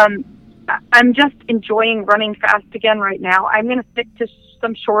I'm just enjoying running fast again right now. I'm going to stick to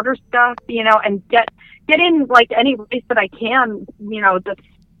some shorter stuff, and get in like any race that I can, that's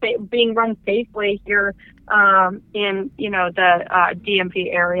being run safely here in, the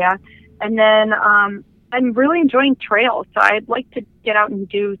DMV area. And then I'm really enjoying trails, so I'd like to get out and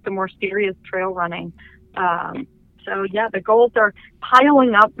do some more serious trail running. So yeah, the goals are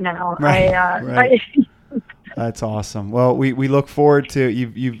piling up now. Right. That's awesome. Well, we look forward to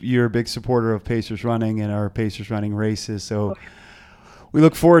you're a big supporter of Pacers Running and our Pacers Running races. So we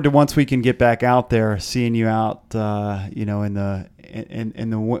look forward to, once we can get back out there, seeing you out, in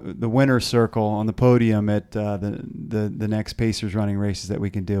the winner circle on the podium at the next Pacers Running races that we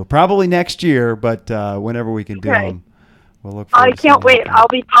can do. Probably next year, but whenever we can do them. We'll look forward. I can't wait. I'll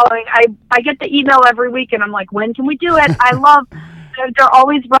be following. I get the email every week, and I'm like, when can we do it? I love. They're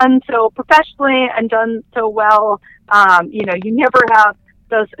always run so professionally and done so well. You never have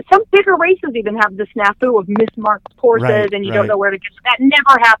those. Some bigger races even have the snafu of mismarked horses, and you don't know where to get. That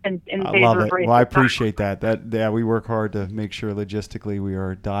never happens in Pacers races. Well, I appreciate that. We work hard to make sure logistically we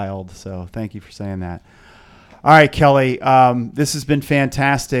are dialed. So thank you for saying that. All right, Kelly, this has been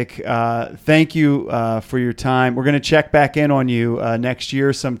fantastic. Thank you for your time. We're going to check back in on you next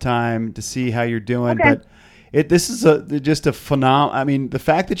year sometime to see how you're doing. Okay. But this is just a phenomenal. I mean, the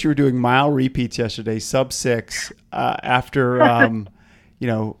fact that you were doing mile repeats yesterday, sub-6, after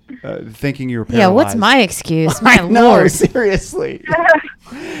thinking you were paralyzed. Yeah, what's my excuse? My no, Lord, seriously.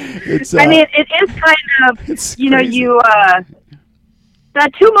 It's. It is kind of. It's that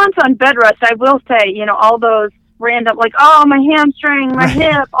 2 months on bed rest, I will say, all those random, like, my hamstring, my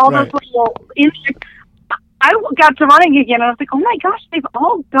hip, all those little injuries. I got to running again, and I was like, oh my gosh, they've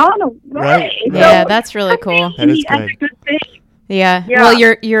all gone away. Right. Yeah, that's really cool. That is That's a good thing. Yeah. Well,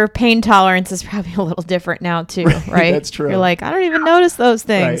 your pain tolerance is probably a little different now too, right? That's true. You're like, I don't even notice those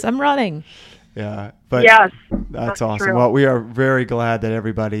things. Right. I'm running. Yeah, but yes, that's awesome. true. Well, we are very glad that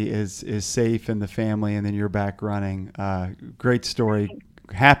everybody is safe in the family, and then you're back running. Great story,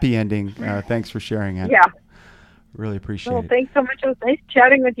 happy ending. Thanks for sharing it. Yeah. Really appreciate Well, it. thanks so much. It was nice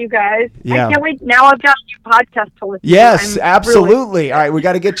chatting with you guys. Yeah. I can't wait. Now I've got a new podcast to listen Yes, to. absolutely. All right, we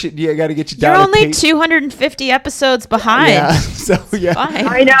got to get you. Yeah, got to get you You're down. only 250 episodes behind. Yeah. So yeah. Fine.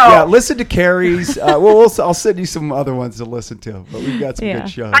 I know. Yeah, listen to Carrie's. I'll send you some other ones to listen to. But we've got some good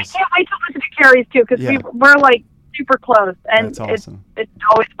shows. I can't wait to listen to Carrie's too, because we're like super close, and that's awesome. It's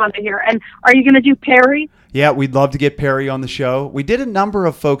always fun to hear. And are you going to do Perry? Yeah, we'd love to get Perry on the show. We did a number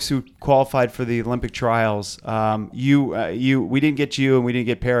of folks who qualified for the Olympic trials. We didn't get you, and we didn't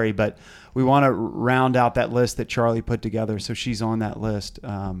get Perry, but we want to round out that list that Charlie put together, so she's on that list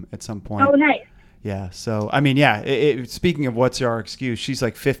at some point. Oh, nice. Yeah. So I mean, speaking of what's our excuse, she's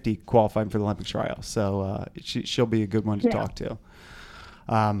like 50 qualifying for the Olympic trials, so she'll be a good one to talk to.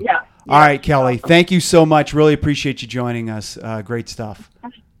 All right, Kelly. Thank you so much. Really appreciate you joining us. Great stuff.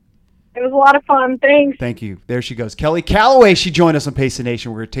 It was a lot of fun. Thanks. Thank you. There she goes. Kelly Calloway. She joined us on Pace the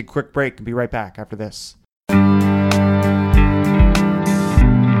Nation. We're going to take a quick break and be right back after this. All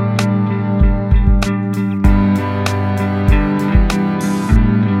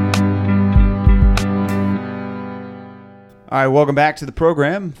right, welcome back to the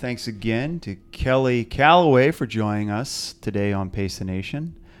program. Thanks again to Kelly Calloway for joining us today on Pace the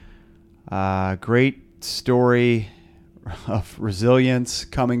Nation. Great story of resilience,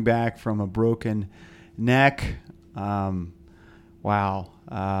 coming back from a broken neck. Wow.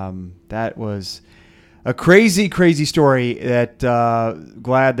 That was a crazy, crazy story that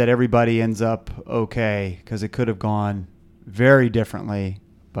glad that everybody ends up okay, because it could have gone very differently.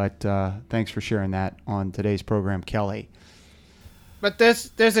 But thanks for sharing that on today's program, Kelly. But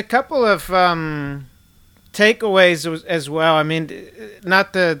there's a couple of takeaways as well. I mean,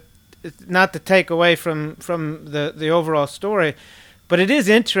 not to take away from the overall story, but it is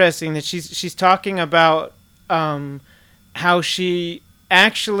interesting that she's talking about how she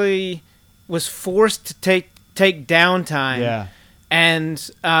actually was forced to take downtime,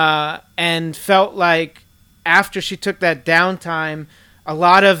 and felt like after she took that downtime, a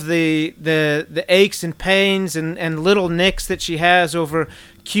lot of the aches and pains and little nicks that she has over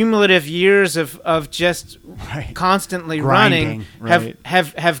cumulative years of just constantly grinding, running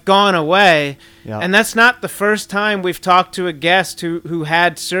have gone away. Yep. And that's not the first time we've talked to a guest who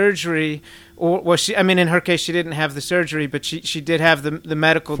had surgery, or she, I mean, in her case, she didn't have the surgery, but she did have the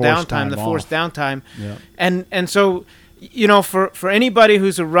medical forced downtime. Yep. And so, for anybody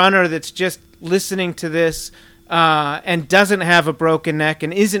who's a runner that's just listening to this, and doesn't have a broken neck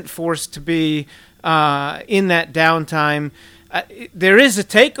and isn't forced to be in that downtime, there is a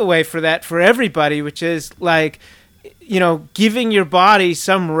takeaway for that for everybody, which is like, giving your body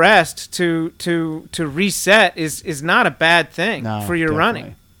some rest to reset is not a bad thing for your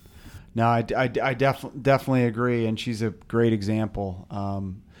running. No, I definitely agree, and she's a great example.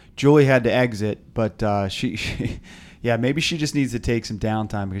 Julie had to exit, but she maybe she just needs to take some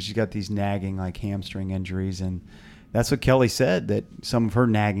downtime because she's got these nagging like hamstring injuries, and that's what Kelly said, that some of her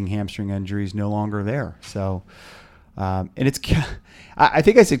nagging hamstring injuries no longer there. So, and it's I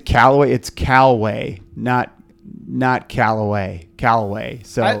think I said Callaway. It's Calway, not Callaway. Callaway.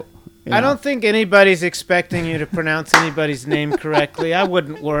 So. I don't think anybody's expecting you to pronounce anybody's name correctly. I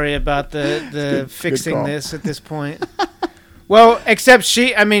wouldn't worry about the fixing this at this point. Well, except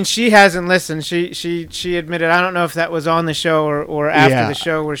she hasn't listened. She admitted, I don't know if that was on the show or after the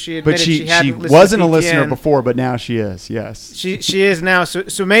show, where she admitted she hadn't listened. She wasn't a listener before, but now she is. Yes, she is now.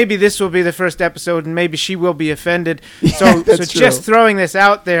 So maybe this will be the first episode, and maybe she will be offended. So just throwing this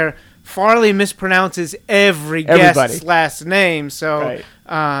out there. Farley mispronounces everybody's guest's last name, so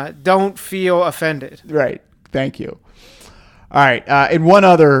don't feel offended. Right. Thank you. All right. And one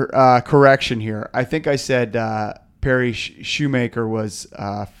other correction here. I think I said Perry Shoemaker was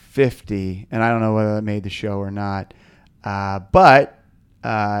 50, and I don't know whether that made the show or not. But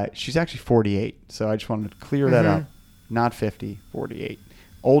she's actually 48, so I just wanted to clear that up. Not 50, 48.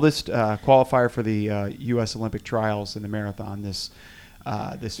 Oldest qualifier for the U.S. Olympic trials in the marathon this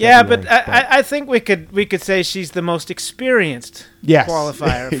February. But I think we could say she's the most experienced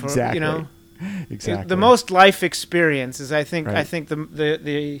qualifier for exactly. Exactly. The most life experience is I think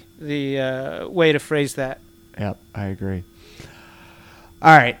the way to phrase that. Yep, I agree.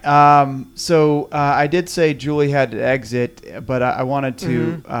 All right. So I did say Julie had to exit, but I wanted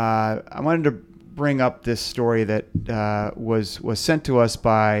to bring up this story that was sent to us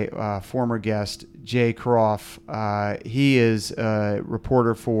by former guest Jay Croft. He is a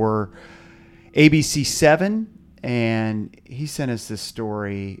reporter for ABC 7, and he sent us this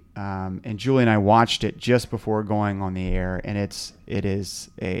story. And Julie and I watched it just before going on the air, and it is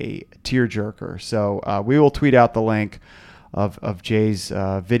a tearjerker. So we will tweet out the link of Jay's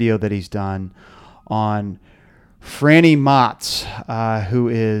video that he's done on Franny Motz, who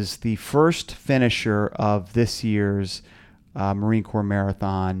is the first finisher of this year's Marine Corps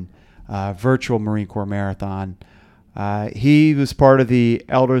Marathon. Virtual Marine Corps Marathon. He was part of the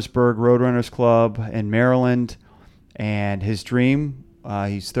Eldersburg Roadrunners Club in Maryland, and his dream,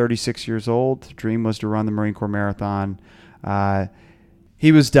 he's 36 years old, the dream was to run the Marine Corps Marathon.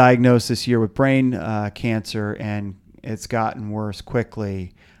 He was diagnosed this year with brain cancer, and it's gotten worse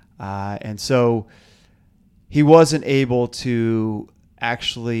quickly. And so he wasn't able to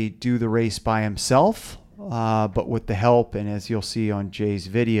actually do the race by himself. But with the help, and as you'll see on Jay's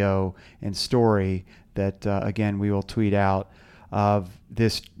video and story that, again, we will tweet out, of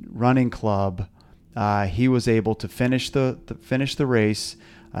this running club, he was able to finish the race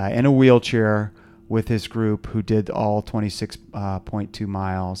in a wheelchair with his group, who did all 26.2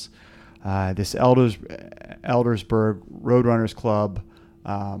 miles. This Eldersburg Roadrunners Club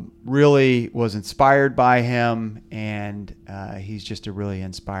really was inspired by him, and he's just a really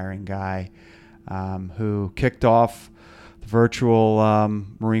inspiring guy. Who kicked off the virtual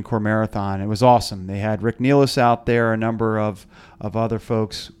Marine Corps Marathon. It was awesome. They had Rick Nealis out there, a number of other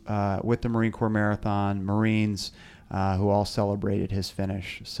folks with the Marine Corps Marathon, Marines, who all celebrated his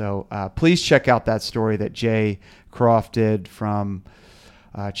finish. So please check out that story that Jay Croft did from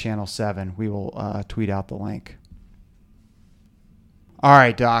Channel 7. We will tweet out the link. All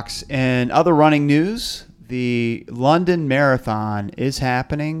right, Docs. In other running news, the London Marathon is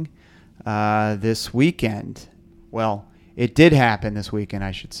happening this weekend. Well, it did happen this weekend,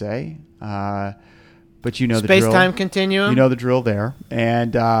 I should say. But you know the drill. Space-time continuum. You know the drill there,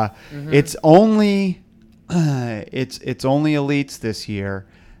 and it's only elites this year,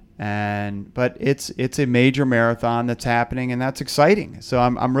 but it's a major marathon that's happening, and that's exciting. So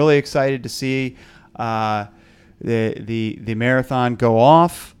I'm really excited to see the marathon go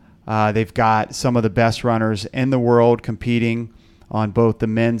off. They've got some of the best runners in the world competing on both the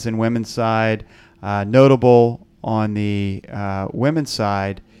men's and women's side. Notable on the women's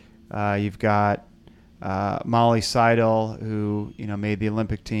side, you've got Molly Seidel, who made the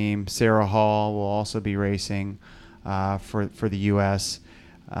Olympic team. Sarah Hall will also be racing for the U.S.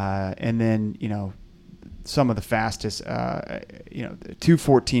 And then some of the fastest,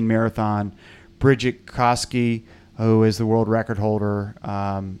 2:14 marathon. Bridget Koski, who is the world record holder,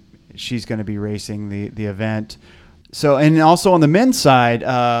 she's going to be racing the event. So, and also on the men's side,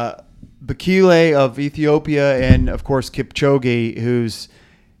 Bekele of Ethiopia, and of course Kipchoge, who's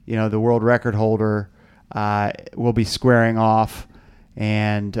the world record holder, will be squaring off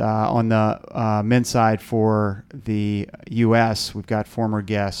And on the men's side for the U.S., we've got former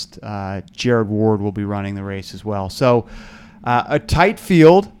guest Jared Ward will be running the race as well. So a tight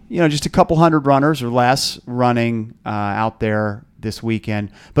field, just a couple hundred runners or less running out there this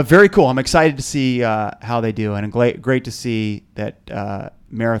weekend. But very cool. I'm excited to see how they do, and great to see that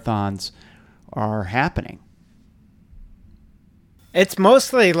marathons are happening. It's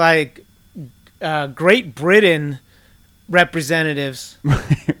mostly like Great Britain representatives,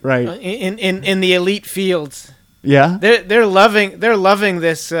 right? In the elite fields. Yeah, they're loving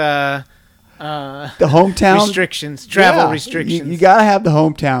this the hometown restrictions, travel restrictions. You got to have the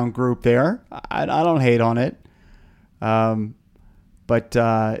hometown group there. I don't hate on it, but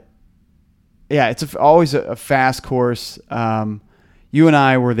it's always a fast course. You and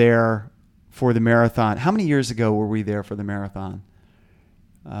I were there for the marathon. How many years ago were we there for the marathon?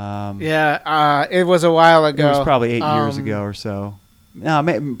 It was a while ago. It was probably 8 years ago or so.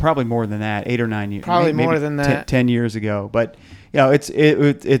 No, probably more than that. 8 or 9 years. Probably more than that. 10 years ago. But it's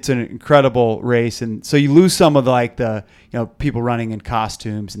an incredible race, and so you lose some of the people running in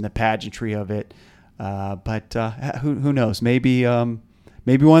costumes and the pageantry of it. But who knows? Maybe one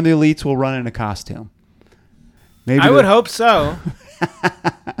of the elites will run in a costume. Maybe I would hope so.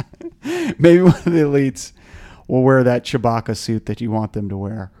 Maybe one of the elites will wear that Chewbacca suit that you want them to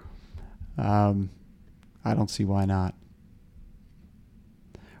wear. I don't see why not.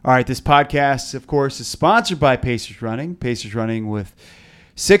 All right, this podcast, of course, is sponsored by Pacers Running. Pacers Running with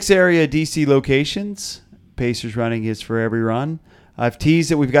 6 area DC locations. Pacers Running is for every run. I've teased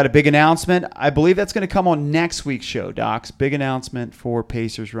that we've got a big announcement. I believe that's going to come on next week's show, Docs. Big announcement for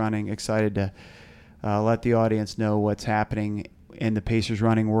Pacers Running. Excited to let the audience know what's happening in the Pacers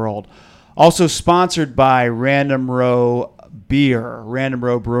Running world. Also sponsored by Random Row Beer, Random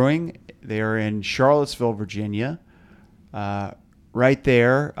Row Brewing. They are in Charlottesville, Virginia. Right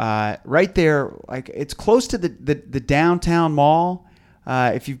there, like it's close to the downtown mall.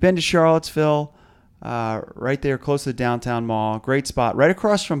 If you've been to Charlottesville, right there, close to the downtown mall. Great spot, right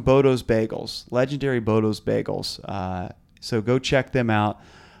across from Bodo's Bagels, legendary Bodo's Bagels. So go check them out.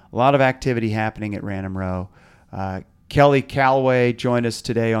 A lot of activity happening at Random Row. Kelly Calloway joined us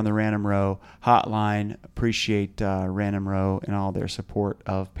today on the Random Row hotline. Appreciate Random Row and all their support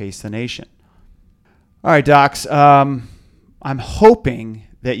of Pace the Nation. All right, Docs. I'm hoping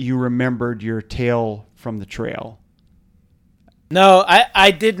that you remembered your tale from the trail. No, I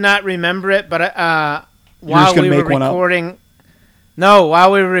did not remember it, but while we were recording... No,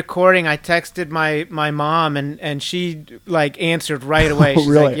 while we were recording, I texted my mom, and she answered right away. She's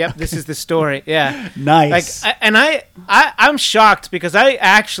really? like, "Yep, this is the story." Yeah, nice. I'm shocked because I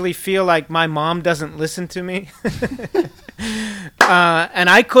actually feel like my mom doesn't listen to me, and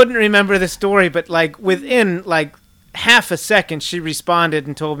I couldn't remember the story, but within half a second, she responded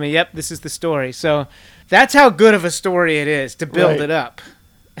and told me, "Yep, this is the story." So that's how good of a story it is to build it up.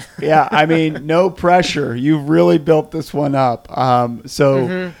 Yeah, I mean, no pressure. You've really built this one up.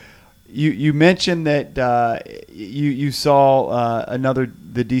 You mentioned that you saw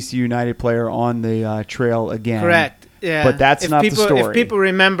the DC United player on the trail again. Correct. Yeah. But that's not the story. If people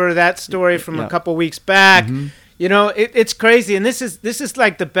remember that story from a couple weeks back, it's crazy. And this is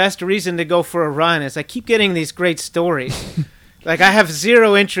the best reason to go for a run is I keep getting these great stories. I have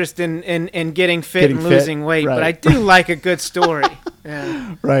zero interest in getting fit and losing weight, right. But I do like a good story.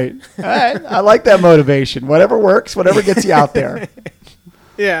 Yeah. Right. I like that motivation. Whatever works, whatever gets you out there.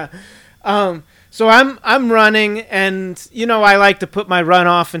 Yeah. So I'm running, and I like to put my run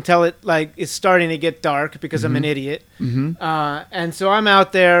off until it is starting to get dark because I'm an idiot. Mm-hmm. And so I'm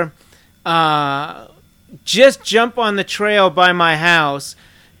out there, just jump on the trail by my house,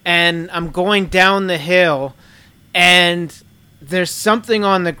 and I'm going down the hill, and there's something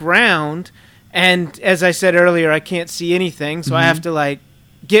on the ground, and as I said earlier, I can't see anything, so I have to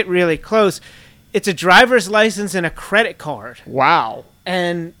get really close. It's a driver's license and a credit card. Wow.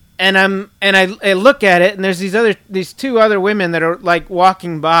 And I look at it, and there's these 2 other women that are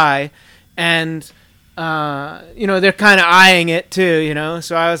walking by, and they're kind of eyeing it too,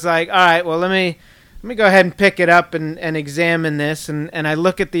 So I was like, all right, well let me go ahead and pick it up and examine this, and I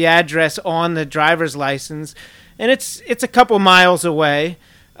look at the address on the driver's license. And it's a couple miles away,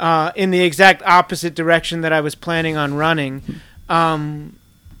 in the exact opposite direction that I was planning on running. And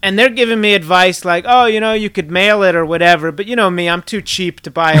they're giving me advice you could mail it or whatever. But me, I'm too cheap to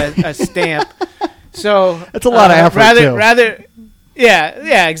buy a stamp. So that's a lot of effort too.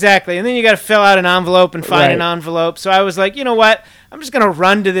 Yeah, exactly. And then you got to fill out an envelope and find an envelope. So I was like, you know what? I'm just gonna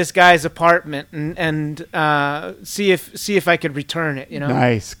run to this guy's apartment and see if I could return it.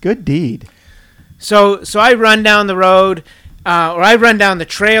 Nice, good deed. So I run down the road, or I run down the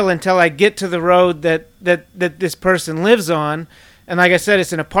trail until I get to the road that this person lives on. And like I said,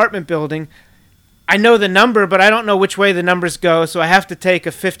 it's an apartment building. I know the number, but I don't know which way the numbers go. So I have to take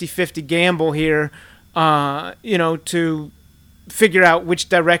a 50-50 gamble here, to figure out which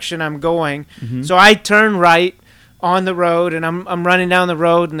direction I'm going. Mm-hmm. So I turn right on the road, and I'm running down the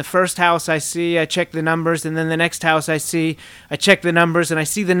road, and the first house I see, I check the numbers, and then the next house I see, I check the numbers, and I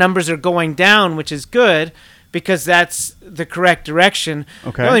see the numbers are going down, which is good because that's the correct direction.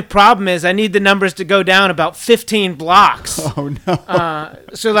 Okay. The only problem is I need the numbers to go down about 15 blocks. Oh, no.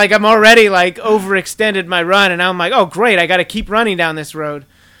 So, like, I'm already, like, overextended my run, and I'm like, oh, great, I got to keep running down this road.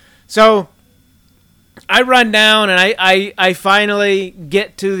 So I run down, and I finally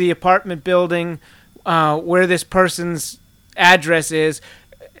get to the apartment building where this person's address is.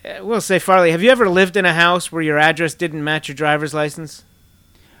 We'll say, Farley, have you ever lived in a house where your address didn't match your driver's license?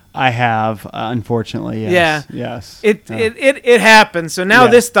 I have, unfortunately, yes. Yeah. Yes. It happens. So now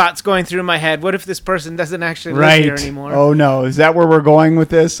this thought's going through my head. What if this person doesn't actually live here anymore? Oh, no. Is that where we're going with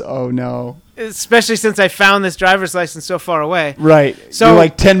this? Oh, no. Especially since I found this driver's license so far away. Right. So you're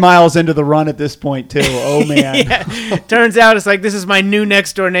like 10 miles into the run at this point, too. Oh, man. Yeah. Turns out it's like this is my new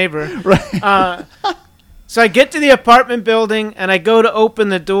next-door neighbor. Right. So I get to the apartment building, and I go to open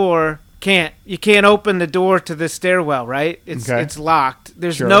the door. You can't open the door to the stairwell, right? It's locked.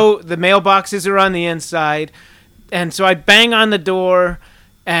 There's the mailboxes are on the inside. And so I bang on the door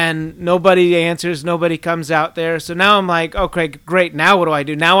and nobody answers, nobody comes out there. So now I'm like, okay, great. Now what do I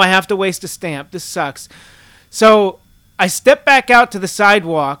do? Now I have to waste a stamp. This sucks. So I step back out to the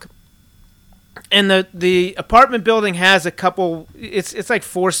sidewalk, and the apartment building has a couple, it's like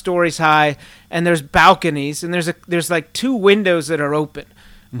 4 stories high, and there's balconies, and there's like 2 windows that are open.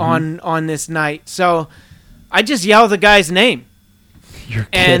 Mm-hmm. on this night. So I just yell the guy's name. You're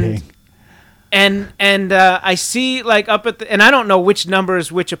kidding. And I see like up at and I don't know which number is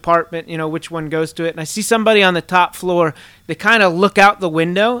which apartment, which one goes to it. And I see somebody on the top floor. They kind of look out the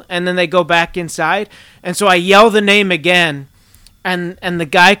window and then they go back inside. And so I yell the name again, and the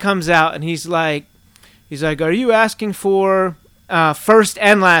guy comes out and he's like, "Are you asking for first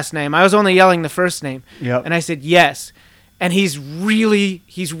and last name?" I was only yelling the first name. Yep. And I said yes. And he's really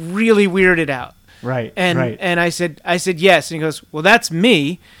weirded out. Right. And I said yes. And he goes, "Well, that's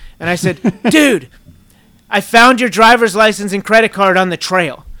me." And I said, "Dude, I found your driver's license and credit card on the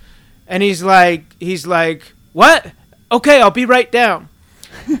trail." And he's like, "What? Okay, I'll be right down."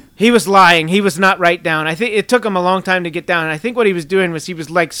 He was lying. He was not right down. I think it took him a long time to get down. And I think what he was doing was he was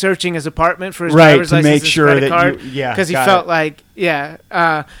like searching his apartment for his driver's license and credit card because he felt like, and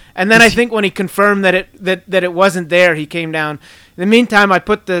then I think when he confirmed that it wasn't there, he came down. In the meantime, I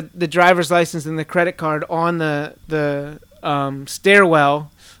put the driver's license and the credit card on the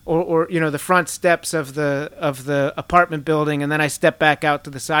stairwell or the front steps of the apartment building, and then I stepped back out to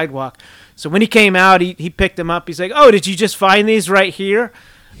the sidewalk. So when he came out, he picked them up. He's like, "Oh, did you just find these right here?"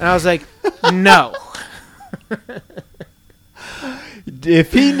 And I was like, "No."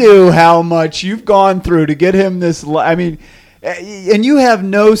 If he knew how much you've gone through to get him this, and you have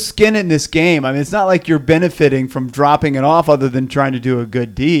no skin in this game. I mean, it's not like you're benefiting from dropping it off other than trying to do a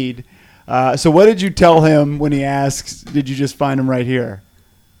good deed. So what did you tell him when he asks, "Did you just find him right here?"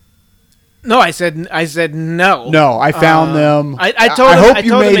 No, I said no. No, I found them. I told him. I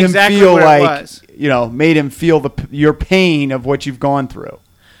told him exactly where it was. Made him feel your pain of what you've gone through.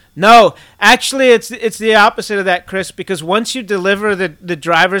 No, actually, it's the opposite of that, Chris. Because once you deliver the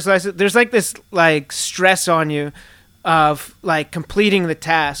driver's license, there's like this like stress on you of like completing the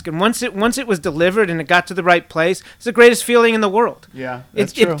task, and once it was delivered and it got to the right place, it's the greatest feeling in the world. Yeah,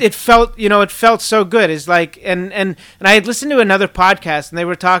 that's true. It felt so good. It's like and I had listened to another podcast, and they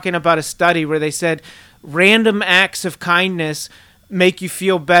were talking about a study where they said random acts of kindness make you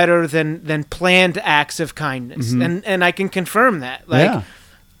feel better than planned acts of kindness, and I can confirm that.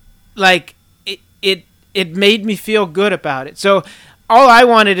 Like it made me feel good about it. So all I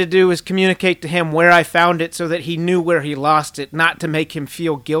wanted to do was communicate to him where I found it so that he knew where he lost it, not to make him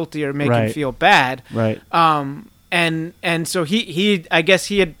feel guilty or make him feel bad. Right. And so he I guess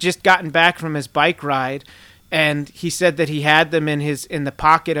he had just gotten back from his bike ride, and he said that he had them in the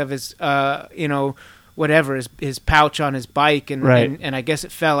pocket of his his pouch on his bike, and I guess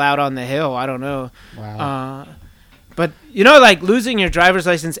it fell out on the hill. I don't know. Wow. But like losing your driver's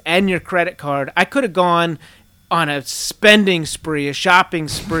license and your credit card, I could have gone on a spending spree, a shopping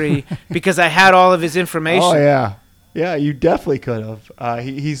spree, because I had all of his information. Oh yeah, you definitely could have.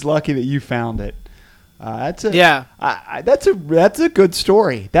 He's lucky that you found it. That's a good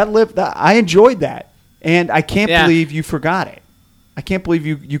story. I enjoyed that, and I can't believe you forgot it. I can't believe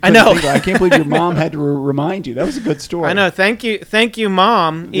you I couldn't know. think of it. I can't believe your mom had to remind you. That was a good story. I know. Thank you,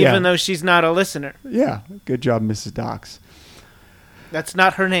 Mom, even though she's not a listener. Yeah, good job, Mrs. Docs. That's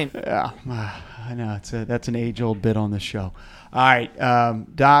not her name. Yeah, I know. That's an age-old bit on the show. All right,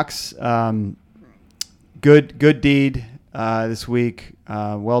 Docs, good deed this week.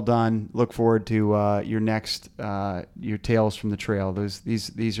 Well done. Look forward to your next your Tales from the Trail.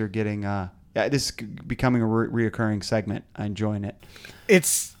 These are getting this is becoming a reoccurring segment. I'm enjoying it.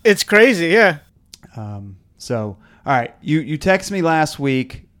 It's crazy, yeah. So all right, you texted me last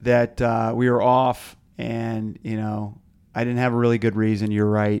week that we were off, and I didn't have a really good reason. You're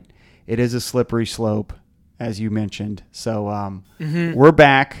right. It is a slippery slope, as you mentioned. So we're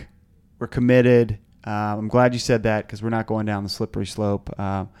back. We're committed. I'm glad you said that because we're not going down the slippery slope.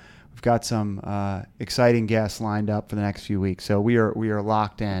 We've got some exciting guests lined up for the next few weeks. So we are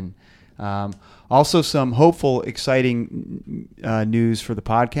locked in. Also, some hopeful, exciting news for the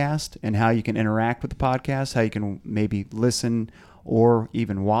podcast and how you can interact with the podcast, how you can maybe listen or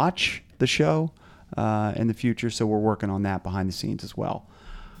even watch the show in the future. So we're working on that behind the scenes as well.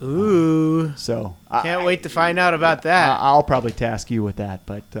 Ooh. So can't wait to find out about that. I'll probably task you with that,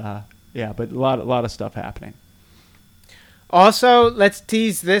 but but a lot of stuff happening. Also, let's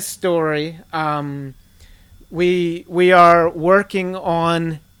tease this story. We are working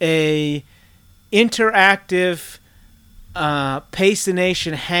on a interactive Pace the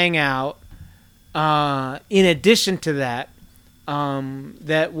Nation hangout. In addition to that,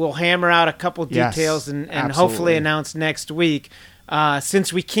 that we'll hammer out a couple details and hopefully announce next week.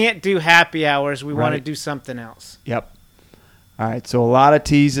 Since we can't do happy hours, we want to do something else. Yep. All right. So a lot of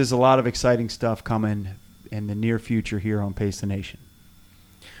teases, a lot of exciting stuff coming in the near future here on Pace the Nation.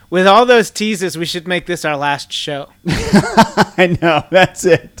 With all those teases, we should make this our last show. I know. That's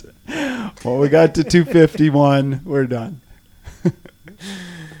it. Well, we got to 251. We're done.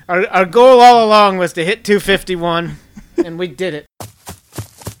 Our goal all along was to hit 251, and we did it.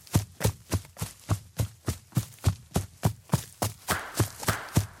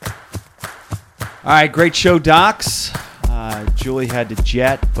 All right, great show, Docs. Julie had to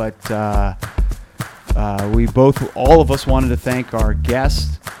jet, but all of us wanted to thank our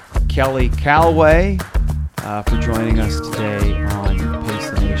guest, Kelly Calloway, for joining us today on Pace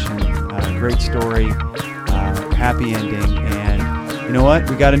the Nation. Great story, happy ending, and you know what?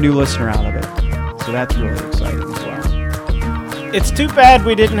 We got a new listener out of it, so that's really exciting as well. It's too bad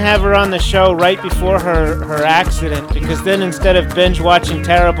we didn't have her on the show right before her accident, because then instead of binge watching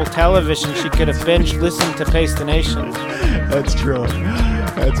terrible television, she could have binge listened to Pace the Nation. That's true.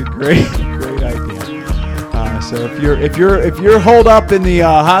 That's a great idea. So if you're holed up in the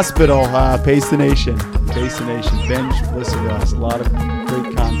hospital, Pace the Nation, binge listen to us. A lot of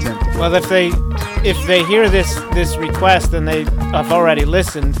great content. Well, if they hear this request, then they have already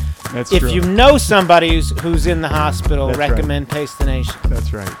listened. That's if true. you know somebody who's in the hospital, That's recommend Pace the Nation.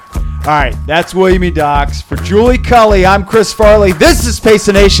 That's right. All right, that's William E. Docs. For Julie Cully, I'm Chris Farley. This is Pace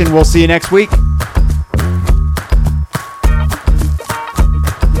the Nation. We'll see you next week.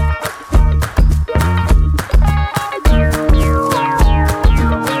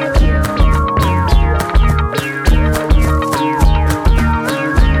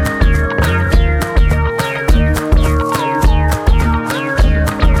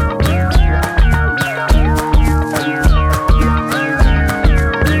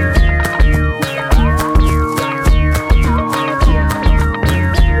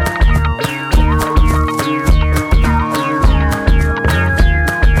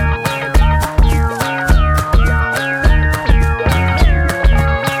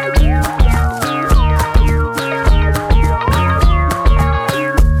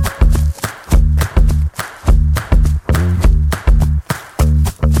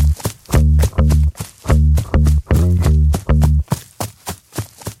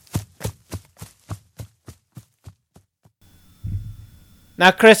 Now,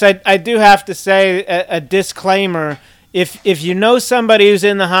 Chris, I do have to say a disclaimer. If you know somebody who's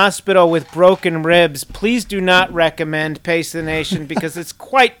in the hospital with broken ribs, please do not recommend Pace the Nation because it's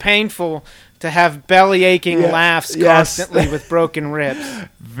quite painful to have belly aching laughs constantly with broken ribs.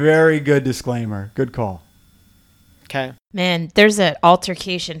 Very good disclaimer. Good call. Okay. Man, there's an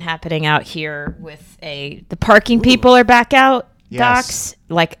altercation happening out here with the parking people are back out. Docs,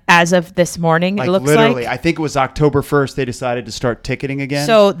 like as of this morning, it looks literally, like. I think it was October 1st they decided to start ticketing again.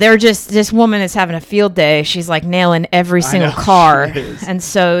 So this woman is having a field day. She's like nailing every single car. And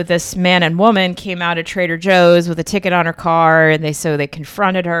so this man and woman came out at Trader Joe's with a ticket on her car, and they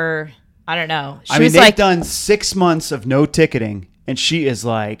confronted her. I don't know. They've done 6 months of no ticketing, and she is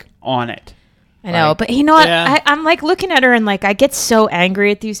like on it. I know, Right. but you know what? Yeah. I'm like looking at her and like I get so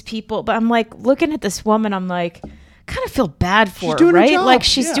angry at these people, but I'm like looking at this woman, I'm like, kind of feel bad for her, doing her right? job. Like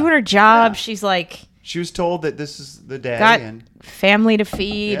she's Yeah. doing her job. Yeah. She's like She was told that this is the day, got and family to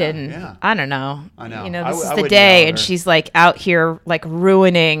feed, Yeah, and yeah. I don't know. I know. You know, I this w- is I the would day, yell at and her. she's like out here like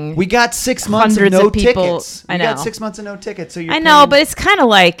ruining. we got 6 months Hundreds of no of people- tickets. I We got know. 6 months of no tickets. So you're I know, paying- but it's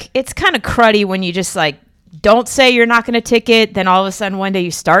kind of cruddy when you just like don't say you're not going to ticket, then all of a sudden one day you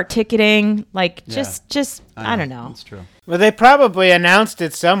start ticketing. Like just I don't know. That's true. Well, they probably announced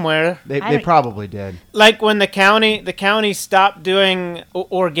it somewhere. They I- probably did. Like when the county stopped doing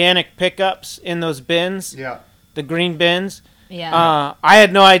organic pickups in those bins, Yeah. the green bins. Yeah. I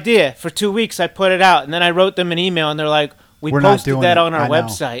had no idea. For 2 weeks, I put it out, and then I wrote them an email, and they're like, "We We're not posted doing that it. on our I know,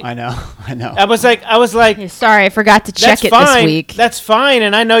 website." I know. I know. I was like, Yeah, sorry, I forgot to check that's it fine. this week. That's fine,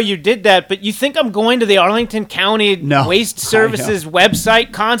 and I know you did that, but you think I'm going to the Arlington County No, Waste I know. Services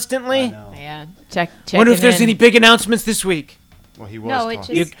website constantly? I know. Yeah, check. Wonder if checking there's in. any big announcements this week. Well, he was No, it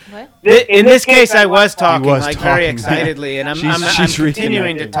talking. just what? In this case, I was talking, was like very talking. excitedly, and I'm She's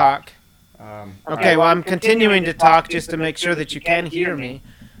continuing to reconnecting. talk. Okay, well, I'm continuing to talk just to make sure that you can hear me.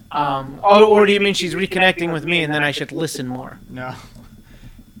 Or do you mean she's reconnecting with me, and then I should listen more? No.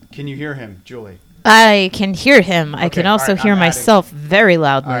 Can you hear him, Julie? I can hear him. I can Okay, also all right, hear I'm adding. myself very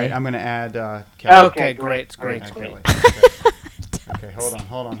loudly. All right, I'm going to add Kelly. Okay, great, I'm gonna great, add great. Kelly. Okay, hold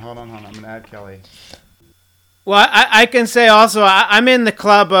on. I'm going to add Kelly. Well, I can say also I'm in the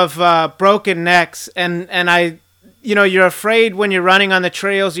club of broken necks, and I, you're afraid when you're running on the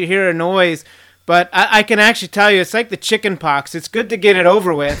trails, you hear a noise, but I can actually tell you it's like the chicken pox. It's good to get it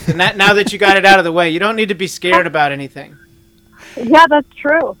over with, and now that you got it out of the way, you don't need to be scared about anything. Yeah, that's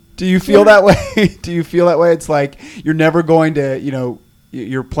true. Do you feel that way? Do you feel that way? It's like you're never going to,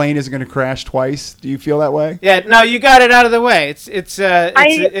 your plane isn't going to crash twice. Do you feel that way? Yeah, no, you got it out of the way. I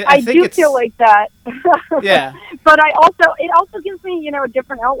think do it's, feel like that. Yeah. But it also gives me, a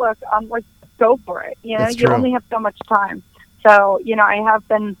different outlook. Like, go for it. That's You true. only have so much time. So, I have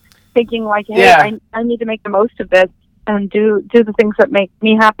been thinking like, hey, Yeah. I need to make the most of this and do the things that make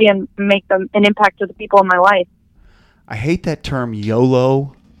me happy and make them an impact to the people in my life. I hate that term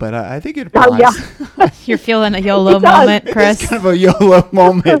YOLO, but I think it applies. Oh, yeah. You're feeling a YOLO It does. moment, It's Chris. kind of a YOLO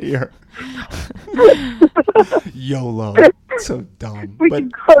moment here. YOLO. So dumb. We But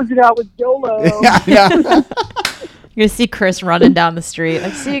can close it out with YOLO. yeah. You're gonna see Chris running down the street.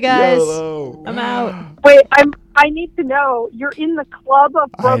 Like, see you guys. YOLO. I'm out. Wait, I need to know. You're in the club of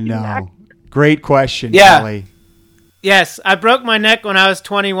I broken know. necks. Great question, Yeah. Kelly. Yes, I broke my neck when I was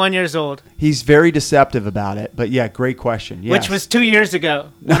 21 years old, He's very deceptive about it, but yeah, great question. Yes. which was 2 years ago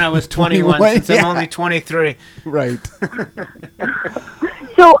when I was 21, 21, since I'm yeah. only 23. right.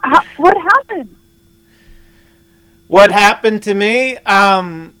 So what happened? What happened to me?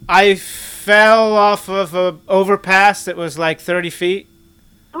 I fell off of an overpass that was like 30 feet.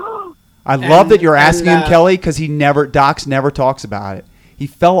 I love that you're and, asking him, Kelly, because Docs never talks about it. He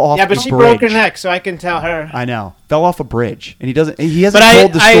fell off Yeah, but the she bridge. broke her neck, so I can tell her. I know. Fell off a bridge. And he hasn't But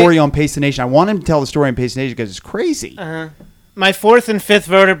told the story on Pace the Nation. I want him to tell the story on Pace the Nation because it's crazy. My fourth and fifth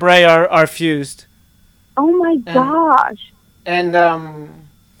vertebrae are fused. Oh my gosh. And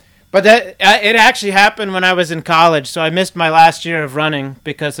but that it actually happened when I was in college, so I missed my last year of running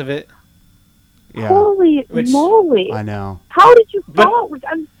because of it. Yeah. Holy moly. I know. How did you But- fall?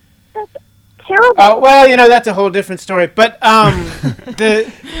 That's terrible. Well, that's a whole different story. But I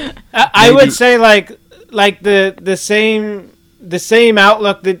Maybe- would say like the same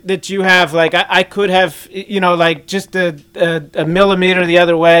outlook that you have. Like I could have like just a millimeter the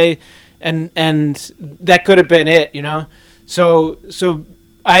other way, and that could have been it. So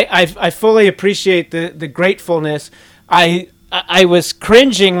I fully appreciate the gratefulness. I was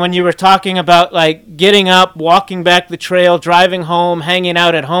cringing when you were talking about like getting up, walking back the trail, driving home, hanging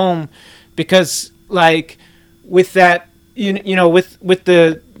out at home, because like with that with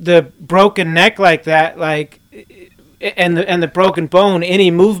the broken neck like that, like and the broken bone,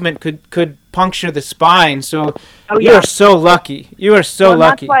 any movement could puncture the spine. So you are so lucky. You are so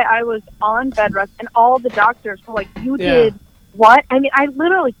lucky. That's why I was on bed rest, and all the doctors were like, "You Yeah. did what?" I mean, I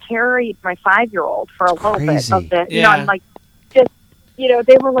literally carried my 5-year-old for a little bit crazy. of this. Yeah. And like, just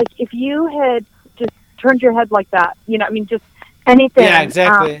they were like, if you had just turned your head like that, just anything. Yeah,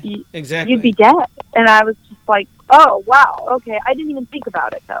 exactly. You'd be dead. And I was just like, oh wow, okay. I didn't even think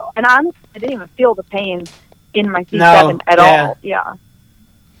about it though, and honestly, I didn't even feel the pain in my C7 at all. Yeah.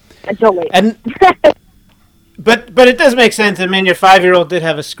 Until later. And but it does make sense. I mean, your 5-year-old did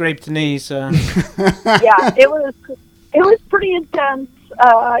have a scraped knee, so Yeah, it was pretty intense.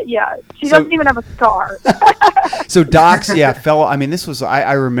 Yeah, she So- doesn't even have a scar. So Docs, fell. I mean, this was.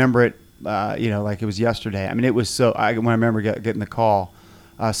 I remember it like it was yesterday. I mean, it was so. When I remember getting the call,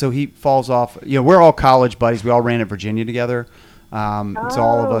 so he falls off. We're all college buddies. We all ran at Virginia together. It's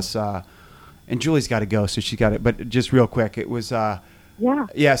all of us. And Julie's got to go, so she got it. But just real quick, it was.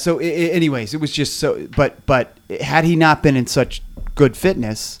 Yeah. So, anyways, it was just so. But had he not been in such good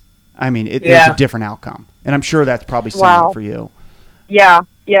fitness, I mean, there's a different outcome. And I'm sure that's probably similar for you. Yeah.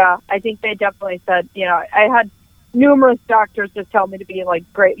 I think they definitely said. I had numerous doctors just tell me to be like,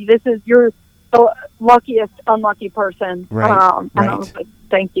 great. You're the luckiest unlucky person. Right. And I was like,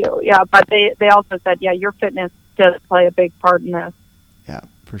 thank you. Yeah. But they also said, your fitness does play a big part in this. Yeah,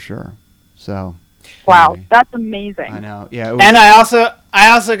 for sure. So. Wow, that's amazing. I know. Yeah. And I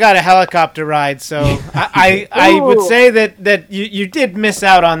also got a helicopter ride, so I would say that you did miss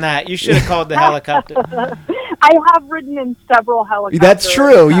out on that. You should have called the helicopter. I have ridden in several helicopters. That's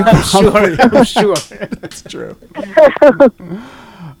true. I'm sure. That's true.